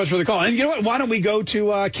the call. And you know what? Why don't we go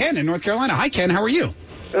to Ken in North Carolina? Hi, Ken. How are you?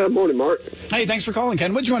 Morning, Mark. Hey, thanks for calling,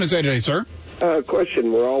 Ken. What do you want to say today, sir?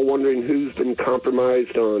 Question. We're all wondering who's been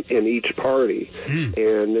compromised in each party.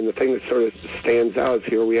 And then the thing that sort of stands out is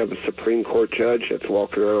here we have a Supreme Court judge that's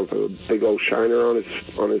walking around with a big old shiner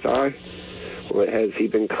on his eye. Well, has he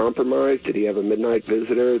been compromised? Did he have a midnight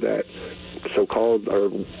visitor that so-called or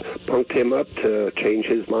punked him up to change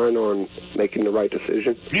his mind on making the right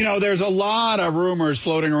decision? You know, there's a lot of rumors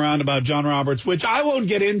floating around about John Roberts, which I won't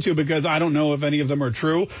get into because I don't know if any of them are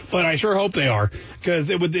true, but I sure hope they are, because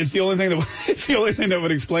it's the only thing that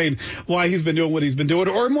would explain why he's been doing what he's been doing,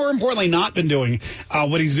 or more importantly, not been doing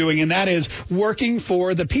what he's doing, and that is working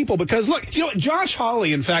for the people. Because look, Josh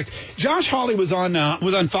Hawley was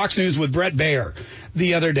on Fox News with Brett Baer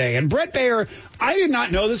the other day. And Brett Baer, I did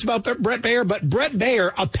not know this about Brett Baer, but Brett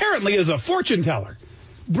Baer apparently is a fortune teller.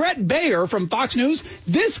 Brett Baier from Fox News,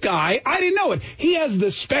 this guy, I didn't know it. He has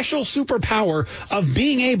the special superpower of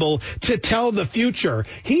being able to tell the future.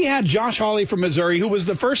 He had Josh Hawley from Missouri, who was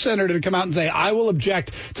the first senator to come out and say, I will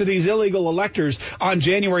object to these illegal electors on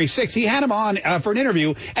January 6th. He had him on for an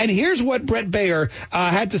interview, and here's what Brett Baier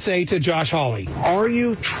had to say to Josh Hawley. Are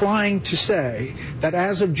you trying to say that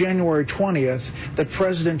as of January 20th, that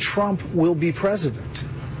President Trump will be president?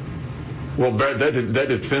 Well, Brett, that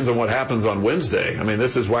depends on what happens on Wednesday. I mean,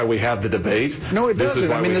 this is why we have the debate. No, it this doesn't. Is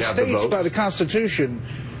why I mean, we the have states, the by the Constitution,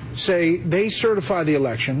 say they certify the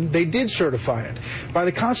election. They did certify it. By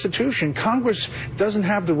the Constitution, Congress doesn't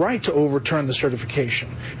have the right to overturn the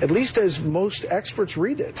certification, at least as most experts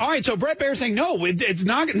read it. All right, so Brett Baier saying, no, it's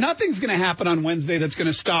not. Nothing's going to happen on Wednesday that's going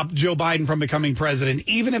to stop Joe Biden from becoming president,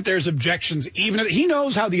 even if there's objections. Even if he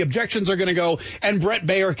knows how the objections are going to go, and Brett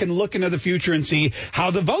Baier can look into the future and see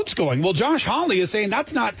how the vote's going. Well, Josh Hawley is saying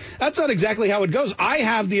that's not exactly how it goes. I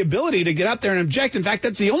have the ability to get up there and object. In fact,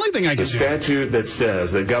 that's the only thing I can do. The statute that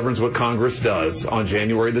says that governs what Congress does on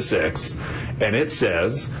January the 6th, and it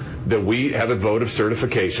says that we have a vote of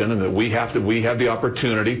certification and that we have the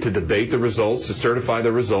opportunity to debate the results, to certify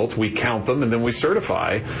the results. We count them and then we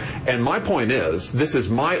certify. And my point is, this is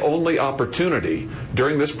my only opportunity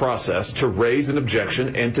during this process to raise an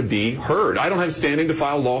objection and to be heard. I don't have standing to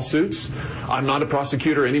file lawsuits. I'm not a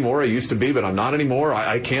prosecutor anymore. I used to be, but I'm not anymore.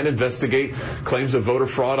 I can't investigate claims of voter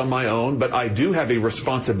fraud on my own, but I do have a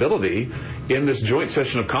responsibility in this joint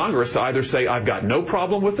session of Congress to either say I've got no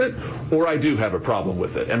problem with it or I do have a problem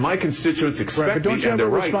with it. And my constituents expect me and they're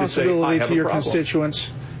right to say I have a problem. Constituents,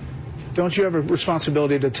 don't you have a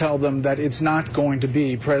responsibility to tell them that it's not going to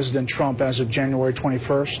be President Trump as of January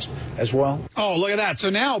 21st as well? Oh, look at that. So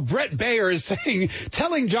now Brett Baier is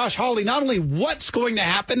telling Josh Hawley not only what's going to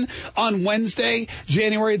happen on Wednesday,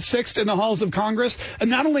 January 6th in the halls of Congress, and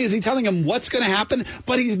not only is he telling him what's going to happen,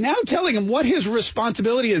 but he's now telling him what his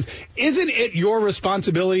responsibility is. Isn't it your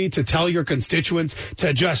responsibility to tell your constituents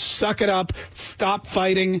to just suck it up, stop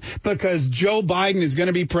fighting, because Joe Biden is going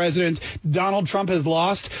to be president, Donald Trump has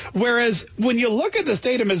lost? Whereas when you look at the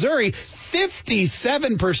state of Missouri,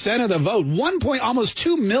 57% of the vote, almost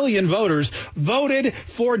 2 million voters voted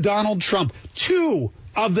for Donald Trump. 2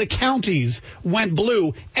 of the counties went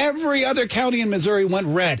blue. Every other county in Missouri went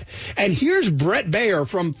red. And here's Brett Baier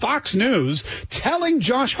from Fox News telling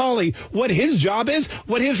Josh Hawley what his job is,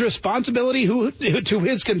 what his responsibility to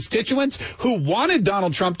his constituents who wanted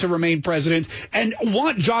Donald Trump to remain president and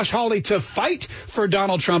want Josh Hawley to fight for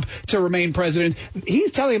Donald Trump to remain president.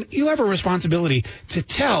 He's telling him, you have a responsibility to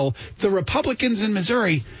tell the Republicans in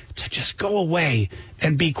Missouri to just go away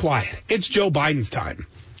and be quiet. It's Joe Biden's time.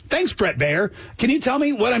 Thanks, Brett Baier. Can you tell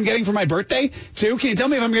me what I'm getting for my birthday, too? Can you tell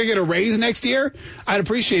me if I'm going to get a raise next year? I'd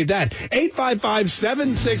appreciate that.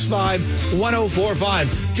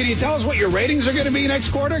 855-765-1045. Can you tell us what your ratings are going to be next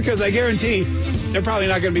quarter? Because I guarantee they're probably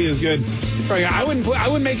not going to be as good. I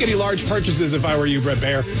wouldn't make any large purchases if I were you, Brett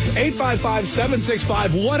Baier.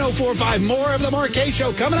 855-765-1045. More of the Mark Kaye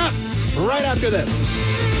Show coming up right after this.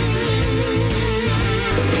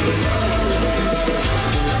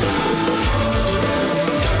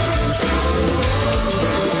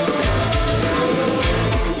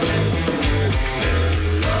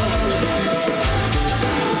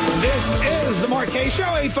 Kaye Show,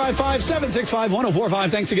 855-765-1045.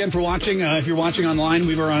 Thanks again for watching. If you're watching online,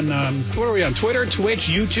 we were on, what are we on? Twitter, Twitch,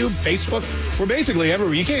 YouTube, Facebook. We're basically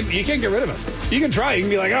everywhere. You can't get rid of us. You can try. You can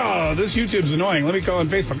be like, oh, this YouTube's annoying. Let me go on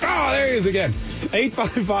Facebook. Oh, there he is again.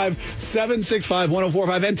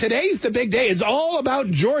 855-765-1045. And today's the big day. It's all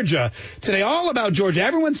about Georgia. Today, all about Georgia.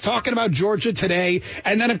 Everyone's talking about Georgia today.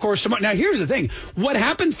 And then, of course, tomorrow. Now, here's the thing. What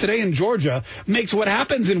happens today in Georgia makes what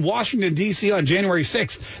happens in Washington, D.C. on January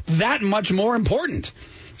 6th that much more important.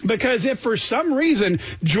 Because if for some reason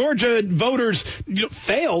Georgia voters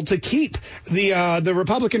fail to keep the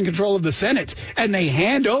Republican control of the Senate and they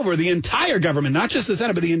hand over the entire government, not just the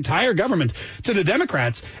Senate, but the entire government to the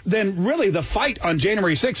Democrats, then really the fight on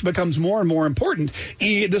January 6th becomes more and more important,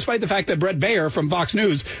 despite the fact that Brett Baier from Fox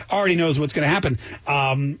News already knows what's going to happen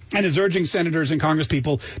and is urging senators and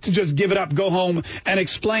congresspeople to just give it up, go home, and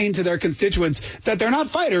explain to their constituents that they're not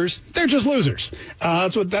fighters, they're just losers.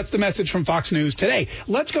 That's the message from Fox News today.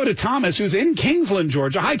 Let's go to Thomas, who's in Kingsland,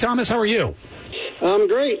 Georgia. Hi, Thomas. How are you? I'm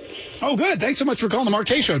great. Oh, good. Thanks so much for calling the Mark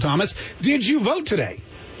Kaye Show, Thomas. Did you vote today?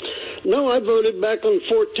 No, I voted back on the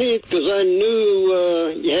 14th because I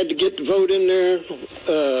knew you had to get the vote in there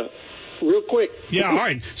real quick. Yeah, all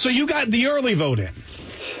right. So you got the early vote in.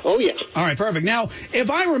 Oh, yeah. All right, perfect. Now, if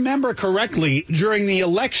I remember correctly, during the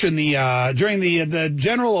election, during the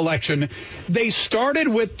general election, they started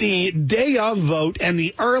with the day of vote and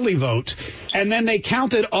the early vote, and then they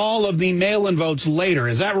counted all of the mail-in votes later.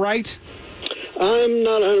 Is that right? I'm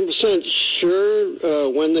not 100%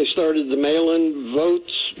 sure when they started the mail-in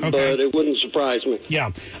votes, but it wouldn't surprise me.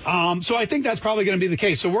 Yeah. So I think that's probably going to be the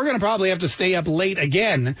case. So we're going to probably have to stay up late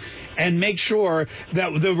again and make sure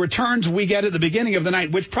that the returns we get at the beginning of the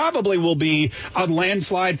night, which probably will be a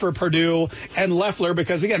landslide for Perdue and Loeffler,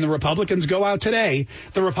 because, again, the Republicans go out today.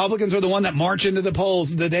 The Republicans are the one that march into the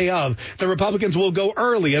polls the day of. The Republicans will go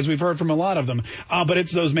early, as we've heard from a lot of them. But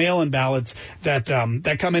it's those mail-in ballots that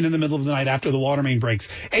come in the middle of the night after the water main breaks.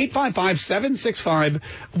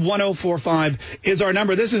 855-765-1045 is our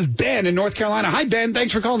number. This is Ben in North Carolina. Hi, Ben.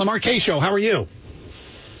 Thanks for calling the Mark Kaye Show. How are you?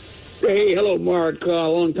 Hey, hello, Mark.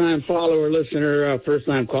 Long-time follower, listener,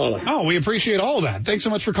 first-time caller. Oh, we appreciate all that. Thanks so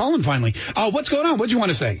much for calling finally. What's going on? What do you want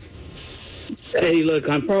to say? Hey, look,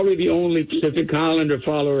 I'm probably the only Pacific Islander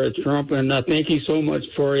follower of Trump, and thank you so much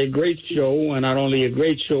for a great show, and not only a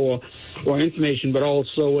great show for information, but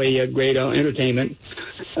also a great entertainment.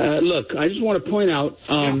 Look, I just want to point out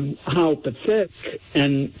how pathetic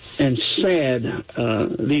and sad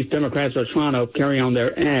these Democrats are trying to carry on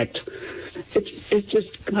their act. It's just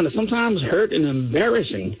kind of sometimes hurt and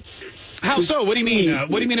embarrassing. How so? What do you mean?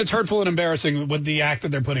 What do you mean it's hurtful and embarrassing with the act that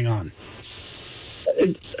they're putting on?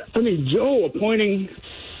 I mean, Joe appointing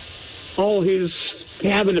all his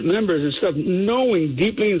cabinet members and stuff, knowing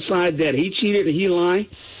deeply inside that he cheated and he lied,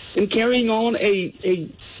 and carrying on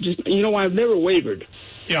I've never wavered.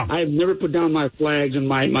 Yeah. I've never put down my flags and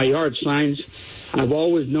my yard signs. I've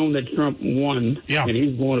always known that Trump won, and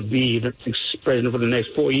he's going to be the next president for the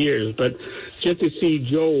next 4 years. But just to see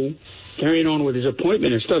Joe carrying on with his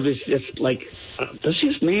appointment and stuff, it's just like, does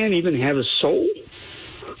this man even have a soul?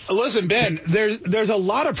 Listen, Ben, there's a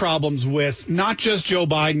lot of problems with not just Joe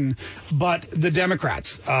Biden, but the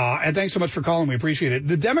Democrats. And thanks so much for calling. We appreciate it.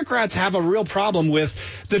 The Democrats have a real problem with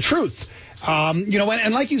the truth.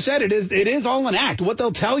 And like you said, it is all an act. What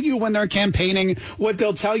they'll tell you when they're campaigning, what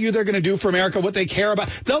they'll tell you they're going to do for America, what they care about.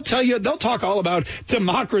 They'll talk all about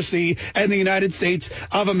democracy and the United States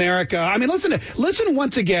of America. I mean, listen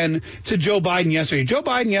once again to Joe Biden yesterday. Joe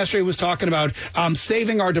Biden yesterday was talking about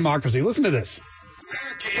saving our democracy. Listen to this.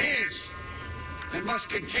 America is and must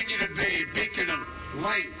continue to be a beacon of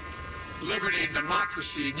light, liberty, and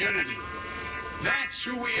democracy and unity. That's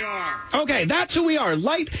who we are. Okay, that's who we are.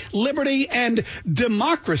 Light, liberty, and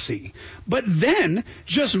democracy. But then,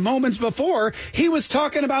 just moments before, he was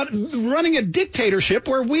talking about running a dictatorship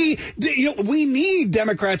where we need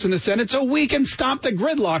Democrats in the Senate so we can stop the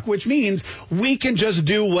gridlock, which means we can just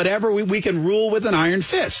do whatever we can rule with an iron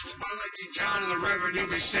fist. By electing John and the Reverend, you'll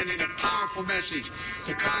be sending a powerful message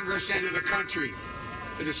to Congress and to the country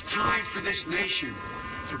that it's time for this nation,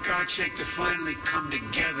 for God's sake, to finally come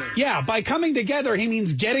together. Yeah, by coming together, he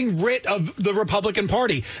means getting rid of the Republican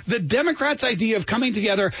Party. The Democrats' idea of coming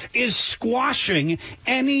together is squashing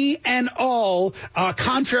any and all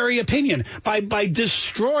contrary opinion by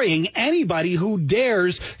destroying anybody who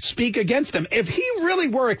dares speak against them. If he really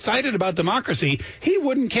were excited about democracy, he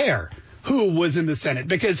wouldn't care who was in the Senate,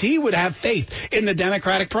 because he would have faith in the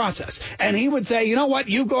democratic process. And he would say, you know what,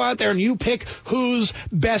 you go out there and you pick who's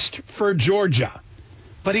best for Georgia.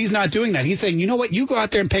 But he's not doing that. He's saying, you know what, you go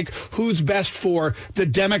out there and pick who's best for the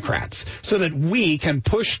Democrats so that we can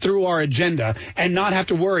push through our agenda and not have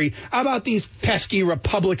to worry about these pesky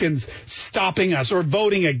Republicans stopping us or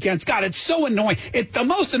voting against. God, it's so annoying. The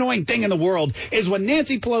most annoying thing in the world is when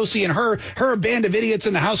Nancy Pelosi and her band of idiots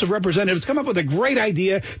in the House of Representatives come up with a great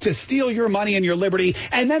idea to steal your money and your liberty,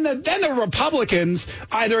 and then the Republicans,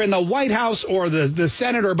 either in the White House or the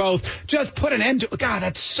Senate or both, just put an end to it. God,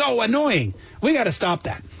 that's so annoying. We got to stop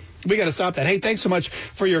that. We got to stop that. Hey, thanks so much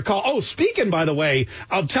for your call. Oh, speaking, by the way,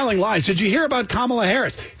 of telling lies, did you hear about Kamala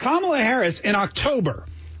Harris? Kamala Harris in October,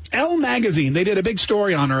 Elle magazine, they did a big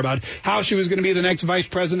story on her about how she was going to be the next vice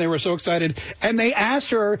president. They were so excited. And they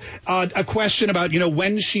asked her a question about,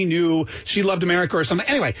 when she knew she loved America or something.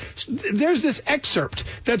 Anyway, there's this excerpt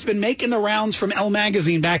that's been making the rounds from Elle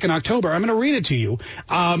magazine back in October. I'm going to read it to you.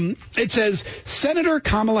 It says, Senator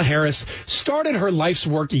Kamala Harris started her life's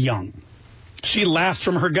work young. She laughs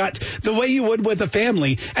from her gut the way you would with a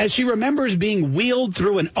family as she remembers being wheeled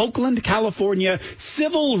through an Oakland, California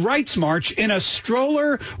civil rights march in a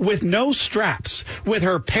stroller with no straps with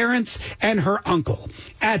her parents and her uncle.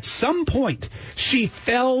 At some point, she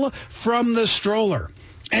fell from the stroller.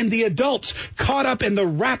 And the adults, caught up in the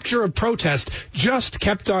rapture of protest, just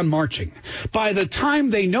kept on marching. By the time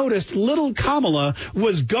they noticed little Kamala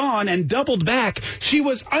was gone and doubled back, she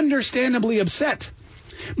was understandably upset.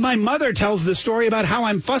 My mother tells the story about how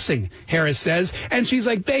I'm fussing, Harris says, and she's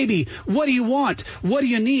like, baby, what do you want? What do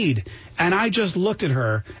you need? And I just looked at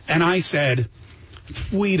her and I said,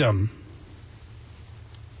 freedom.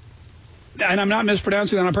 And I'm not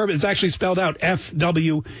mispronouncing that on purpose. It's actually spelled out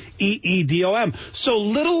F-W-E-E-D-O-M. So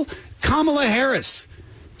little Kamala Harris,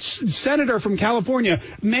 senator from California,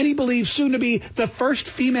 many believe soon to be the first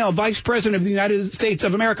female vice president of the United States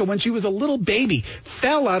of America, when she was a little baby,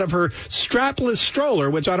 fell out of her strapless stroller,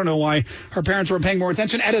 which I don't know why her parents weren't paying more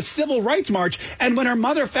attention, at a civil rights march. And when her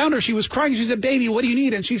mother found her, she was crying. She said, baby, what do you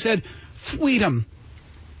need? And she said, freedom.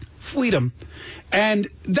 Freedom. And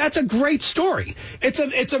that's a great story.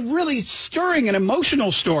 It's a really stirring and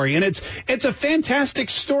emotional story, and it's a fantastic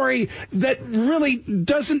story that really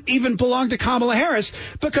doesn't even belong to Kamala Harris,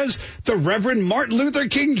 because the Reverend Martin Luther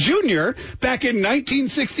King Jr. back in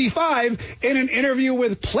 1965 in an interview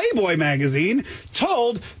with Playboy magazine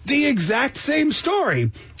told the exact same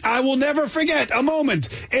story. I will never forget a moment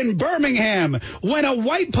in Birmingham when a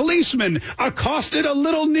white policeman accosted a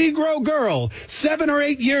little Negro girl, 7 or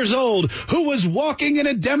 8 years old, who was walking in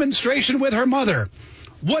a demonstration with her mother.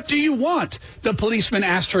 What do you want? The policeman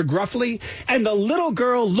asked her gruffly, and the little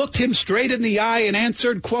girl looked him straight in the eye and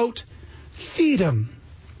answered, quote, freedom.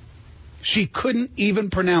 She couldn't even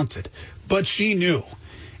pronounce it, but she knew.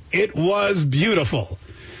 It was beautiful.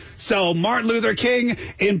 So Martin Luther King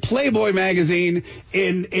in Playboy magazine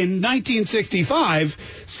in 1965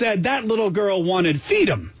 said that little girl wanted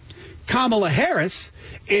freedom. Kamala Harris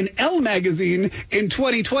in Elle magazine in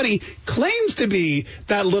 2020 claims to be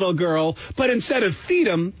that little girl, but instead of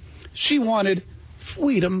freedom, she wanted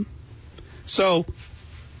freedom. So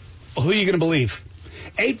who are you going to believe?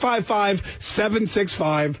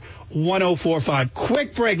 855-765-1045.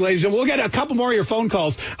 Quick break, ladies and gentlemen. We'll get a couple more of your phone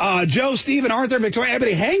calls. Joe, Stephen, Arthur, Victoria,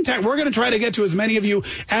 everybody, hang tight. We're going to try to get to as many of you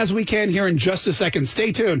as we can here in just a second.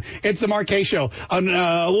 Stay tuned. It's the Mark Kaye Show.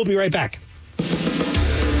 We'll be right back.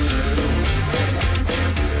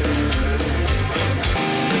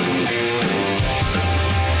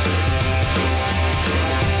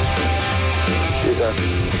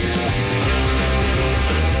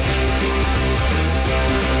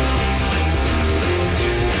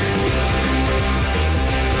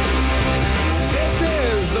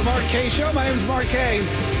 Kaye Show. My name is Mark Kaye.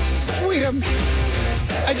 Freedom.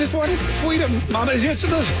 I just wanted freedom, Mama.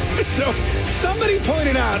 So somebody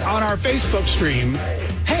pointed out on our Facebook stream,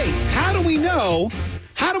 hey, how do we know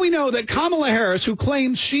that Kamala Harris, who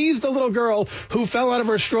claims she's the little girl who fell out of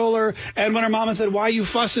her stroller, and when her mama said, why are you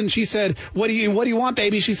fussing? She said, what do you want,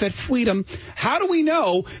 baby? She said, freedom. How do we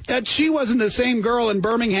know that she wasn't the same girl in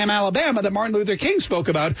Birmingham, Alabama that Martin Luther King spoke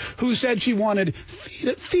about, who said she wanted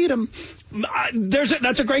freedom?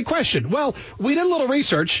 That's a great question. Well, we did a little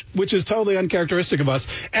research, which is totally uncharacteristic of us,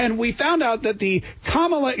 and we found out that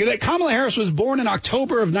Kamala Harris was born in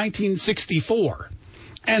October of 1964.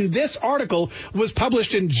 And this article was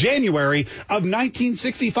published in January of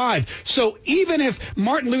 1965. So even if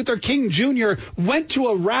Martin Luther King Jr. went to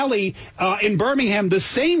a rally in Birmingham the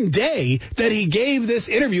same day that he gave this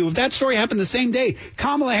interview, if that story happened the same day,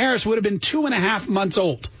 Kamala Harris would have been 2.5 months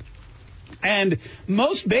old. And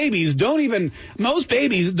most babies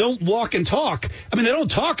don't walk and talk. I mean, they don't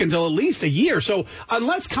talk until at least a year. So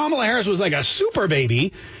unless Kamala Harris was like a super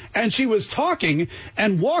baby and she was talking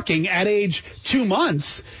and walking at age 2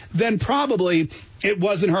 months, then probably it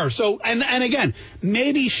wasn't her. So, and again,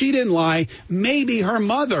 maybe she didn't lie. Maybe her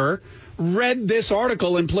mother read this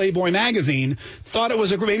article in Playboy magazine, thought it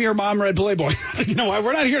was maybe her mom read Playboy. You know why?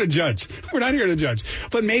 We're not here to judge.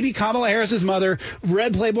 But maybe Kamala Harris's mother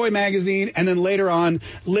read Playboy magazine and then later on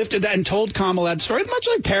lifted that and told Kamala that story. Much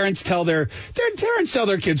like parents tell their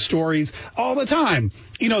kids stories all the time,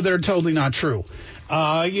 that are totally not true.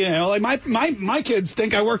 Like my kids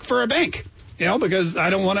think I work for a bank. Because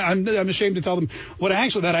I don't want to, I'm ashamed to tell them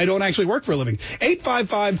that I don't actually work for a living.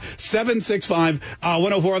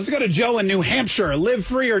 855-765-104. Let's go to Joe in New Hampshire. Live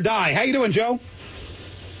free or die. How you doing, Joe?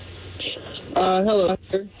 Hello.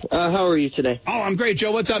 How are you today? Oh, I'm great,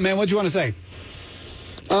 Joe. What's up, man? What do you want to say?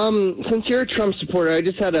 Since you're a Trump supporter, I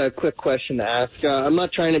just had a quick question to ask. I'm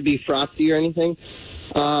not trying to be frosty or anything,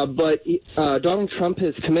 but Donald Trump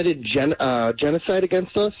has committed genocide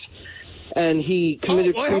against us. And he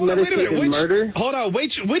committed premeditated murder. Hold on.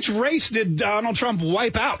 Which race did Donald Trump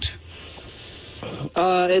wipe out?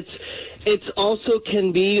 It's also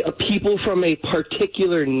can be a people from a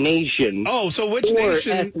particular nation. Oh, so which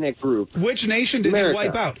nation? Ethnic group. Which nation did he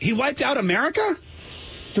wipe out? He wiped out America?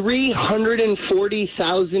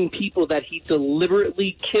 340,000 people that he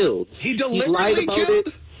deliberately killed. He deliberately lied about killed?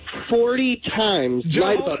 it 40 times. Joe,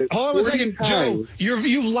 lied about it. Hold on a second. Times. Joe,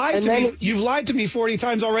 you've lied to me. You've lied to me 40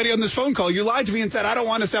 times already on this phone call. You lied to me and said, I don't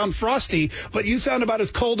want to sound frosty, but you sound about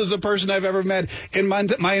as cold as a person I've ever met in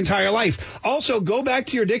my entire life. Also, go back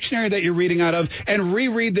to your dictionary that you're reading out of and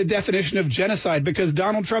reread the definition of genocide, because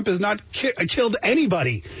Donald Trump has not killed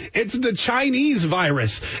anybody. It's the Chinese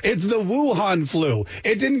virus. It's the Wuhan flu.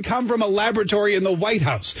 It didn't come from a laboratory in the White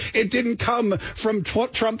House. It didn't come from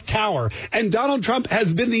Trump Tower. And Donald Trump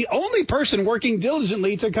has been the only person working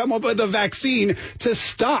diligently to come up with a vaccine to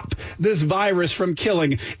stop this virus from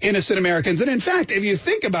killing innocent Americans. And in fact, if you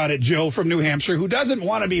think about it, Joe from New Hampshire, who doesn't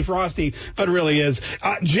want to be frosty, but really is,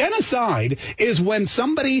 genocide is when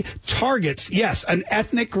somebody targets, yes, an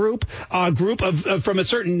ethnic group, a group of from a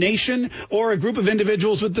certain nation, or a group of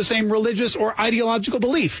individuals with the same religious or ideological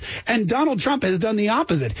belief. And Donald Trump has done the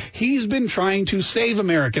opposite. He's been trying to save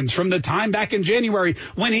Americans from the time back in January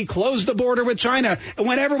when he closed the border with China and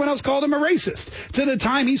when everyone else called him a racist, to the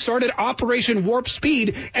time he started Operation Warp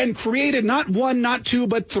Speed and created not one, not two,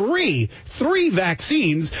 but three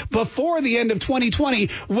vaccines before the end of 2020,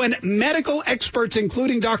 when medical experts,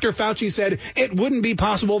 including Dr. Fauci, said it wouldn't be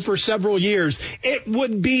possible for several years. It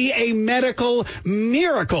would be a medical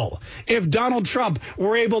miracle if Donald Trump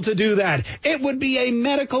were able to do that. It would be a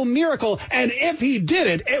medical miracle. And if he did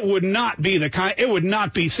it, it would not be it would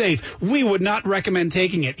not be safe. We would not recommend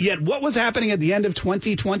taking it. Yet what was happening at the end of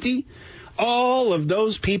 2020? All of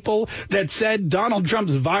those people that said Donald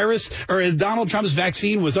Trump's Donald Trump's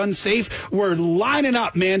vaccine was unsafe were lining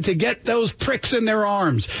up, man, to get those pricks in their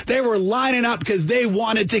arms. They were lining up because they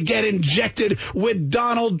wanted to get injected with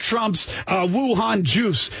Donald Trump's Wuhan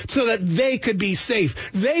juice so that they could be safe.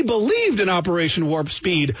 They believed in Operation Warp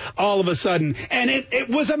Speed all of a sudden. And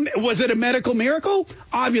was it a medical miracle?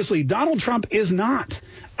 Obviously, Donald Trump is not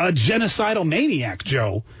a genocidal maniac,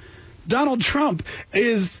 Joe. Donald Trump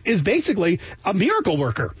is basically a miracle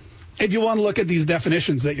worker, if you want to look at these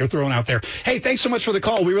definitions that you're throwing out there. Hey, thanks so much for the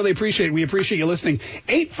call. We really appreciate it. We appreciate you listening.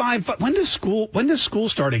 855. When does school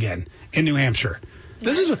start again in New Hampshire?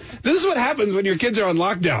 This is what happens when your kids are on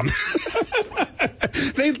lockdown.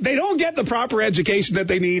 They don't get the proper education that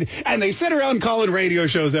they need, and they sit around calling radio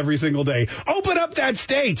shows every single day. Open up that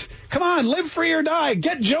state. Come on, live free or die.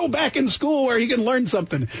 Get Joe back in school where he can learn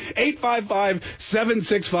something.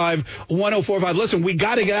 855-765-1045. Listen, we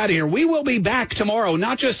got to get out of here. We will be back tomorrow,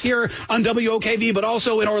 not just here on WOKV, but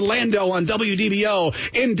also in Orlando on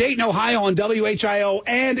WDBO, in Dayton, Ohio on WHIO,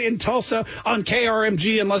 and in Tulsa on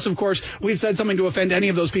KRMG, unless, of course, we've said something to offend any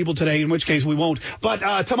of those people today, in which case we won't.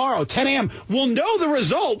 But tomorrow, 10 a.m., we'll know the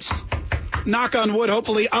results, knock on wood,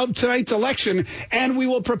 hopefully, of tonight's election, and we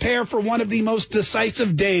will prepare for one of the most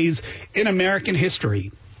decisive days in American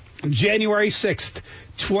history, January 6th,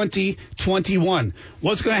 2021.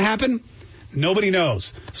 What's going to happen? Nobody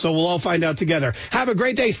knows. So we'll all find out together. Have a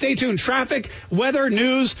great day. Stay tuned. Traffic, weather,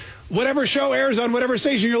 news, whatever show airs on whatever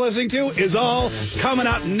station you're listening to is all coming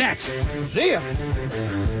up next. See ya.